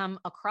to come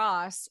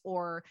across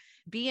or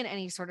be in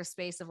any sort of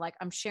space of like,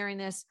 I'm sharing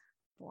this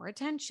for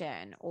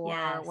attention or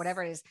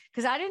whatever it is.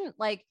 Cause I didn't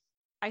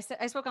I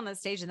spoke on the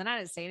stage and then I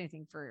didn't say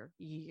anything for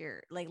a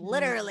year, like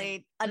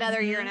literally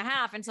another year and a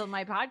half until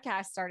my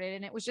podcast started.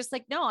 And it was just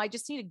like, no, I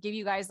just need to give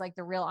you guys like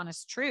the real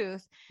honest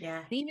truth. Yeah.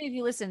 And even if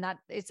you listen, that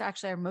it's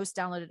actually our most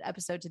downloaded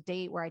episode to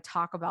date, where I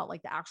talk about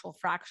like the actual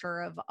fracture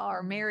of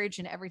our marriage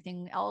and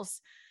everything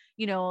else,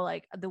 you know,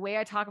 like the way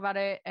I talk about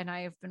it. And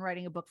I have been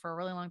writing a book for a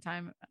really long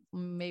time.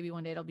 Maybe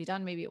one day it'll be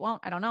done. Maybe it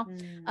won't. I don't know.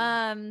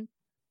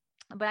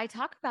 But I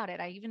talk about it.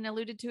 I even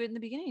alluded to it in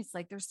the beginning. It's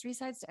like, there's 3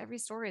 sides to every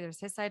story. There's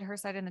his side, her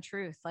side, and the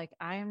truth. Like,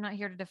 I am not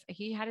here to,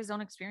 he had his own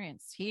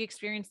experience. He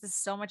experienced this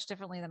so much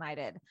differently than I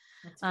did.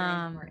 That's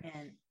very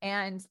important.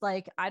 And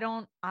like,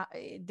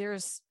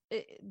 there's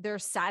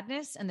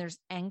sadness and there's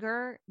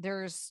anger.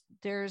 I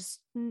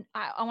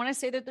want to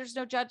say that there's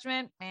no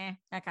judgment. I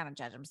kind of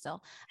judge him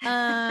still.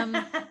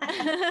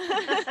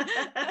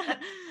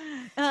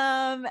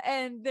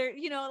 And there,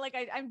 you know, like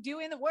I'm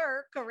doing the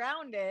work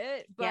around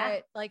it,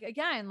 but like,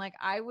 again, like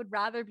I would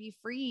rather be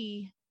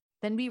free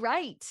than be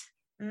right.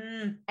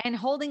 And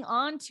holding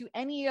on to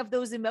any of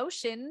those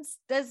emotions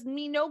does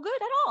me no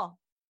good at all.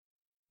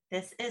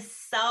 This is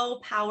so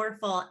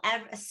powerful.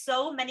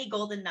 So many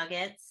golden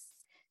nuggets,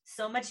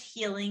 so much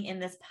healing in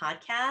this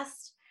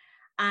podcast.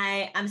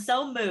 I'm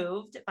so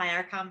moved by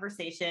our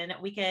conversation.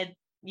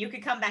 You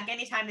could come back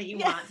anytime that you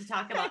want to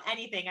talk about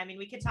anything. I mean,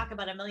 we could talk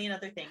about a million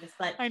other things,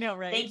 but I know,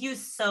 right? Thank you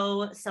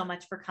so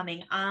much for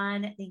coming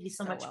on. Thank you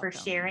so much for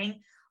sharing.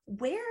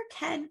 Where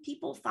can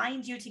people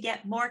find you to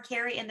get more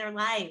Carrie in their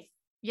life?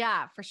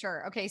 Yeah, for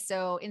sure. Okay.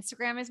 So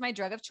Instagram is my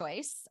drug of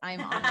choice.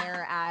 I'm on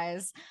there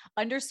as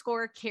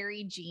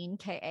 _Carrie Jean,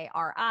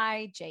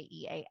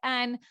 KariJean.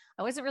 I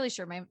wasn't really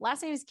sure. My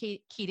last name is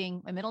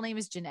Keating. My middle name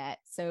is Jeanette.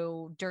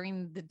 So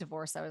during the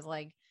divorce, I was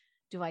like,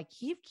 do I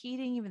keep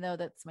Keating, even though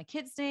that's my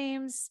kids'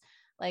 names?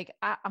 Like,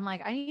 I'm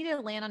like, I need to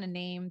land on a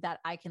name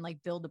that I can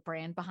like build a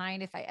brand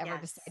behind if I ever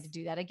decide to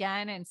do that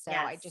again. And so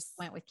I just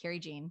went with Carrie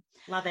Jean.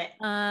 Love it.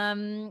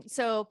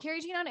 So Carrie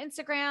Jean on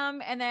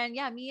Instagram. And then,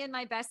 me and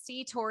my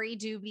bestie, Tori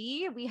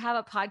Doobie, we have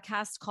a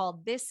podcast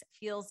called This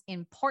Feels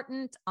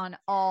Important on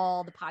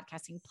all the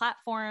podcasting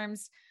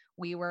platforms.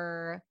 We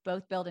were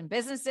both building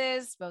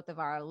businesses. Both of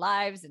our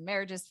lives and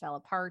marriages fell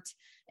apart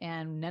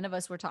and none of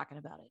us were talking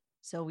about it.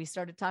 So we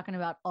started talking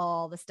about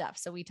all the stuff.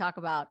 So we talk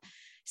about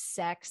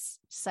sex,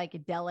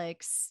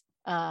 psychedelics,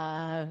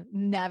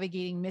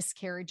 navigating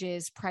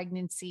miscarriages,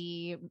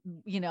 pregnancy,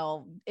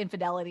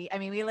 infidelity. I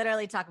mean, we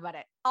literally talk about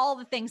it, all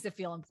the things that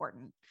feel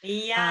important.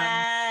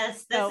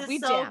 Yes. This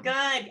is so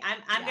good.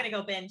 I'm going to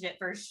go binge it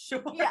for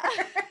sure. Yeah.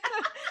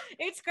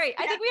 It's great.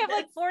 I think we have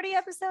like 40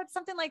 episodes,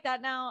 something like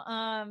that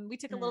now. We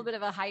took a little bit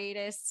of a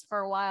hiatus for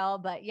a while,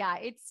 but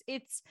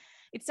it's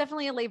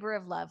definitely a labor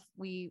of love.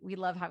 We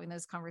love having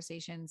those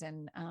conversations,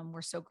 and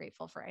we're so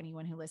grateful for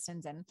anyone who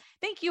listens. And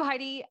thank you,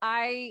 Heidi.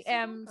 I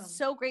am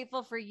so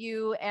grateful for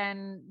you.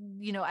 And,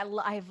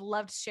 I've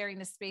loved sharing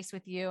this space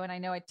with you. And I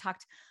know I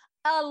talked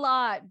a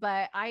lot,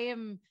 but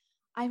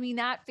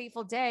that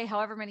fateful day,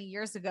 however many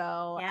years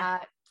ago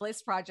at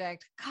Bliss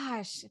Project,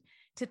 gosh,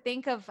 to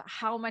think of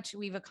how much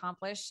we've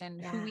accomplished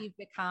and who we've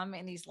become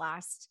in these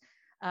last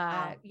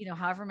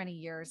however many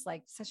years,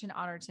 like such an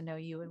honor to know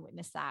you and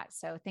witness that.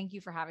 So thank you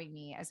for having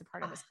me as a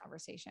part of this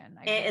conversation.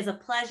 It is a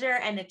pleasure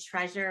and a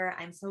treasure.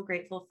 I'm so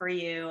grateful for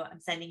you. I'm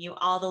sending you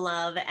all the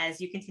love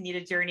as you continue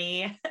to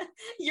journey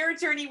your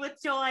journey with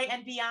joy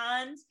and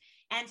beyond.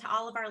 And to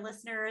all of our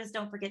listeners,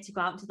 don't forget to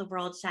go out into the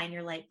world, shine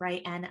your light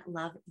bright, and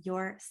love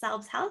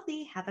yourselves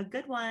healthy. Have a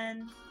good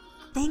one.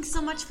 Thanks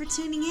so much for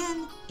tuning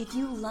in. If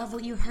you love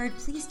what you heard,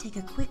 please take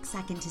a quick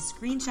second to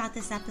screenshot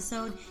this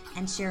episode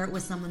and share it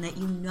with someone that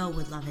you know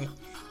would love it.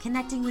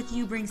 Connecting with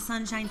you brings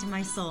sunshine to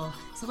my soul,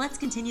 so let's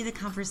continue the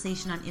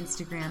conversation on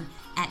Instagram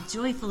at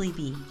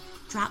JoyfullyBe.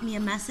 Drop me a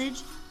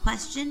message,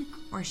 question,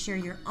 or share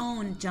your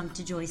own Jump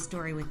to Joy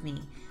story with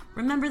me.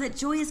 Remember that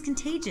joy is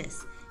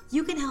contagious.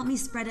 You can help me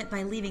spread it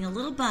by leaving a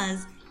little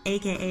buzz,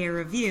 aka a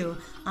review,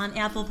 on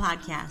Apple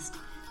Podcast.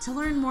 To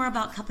learn more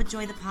about Cup of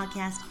Joy the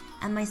podcast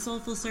and my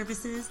soulful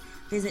services,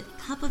 visit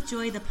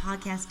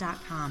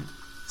cupofjoythepodcast.com.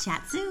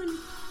 Chat soon.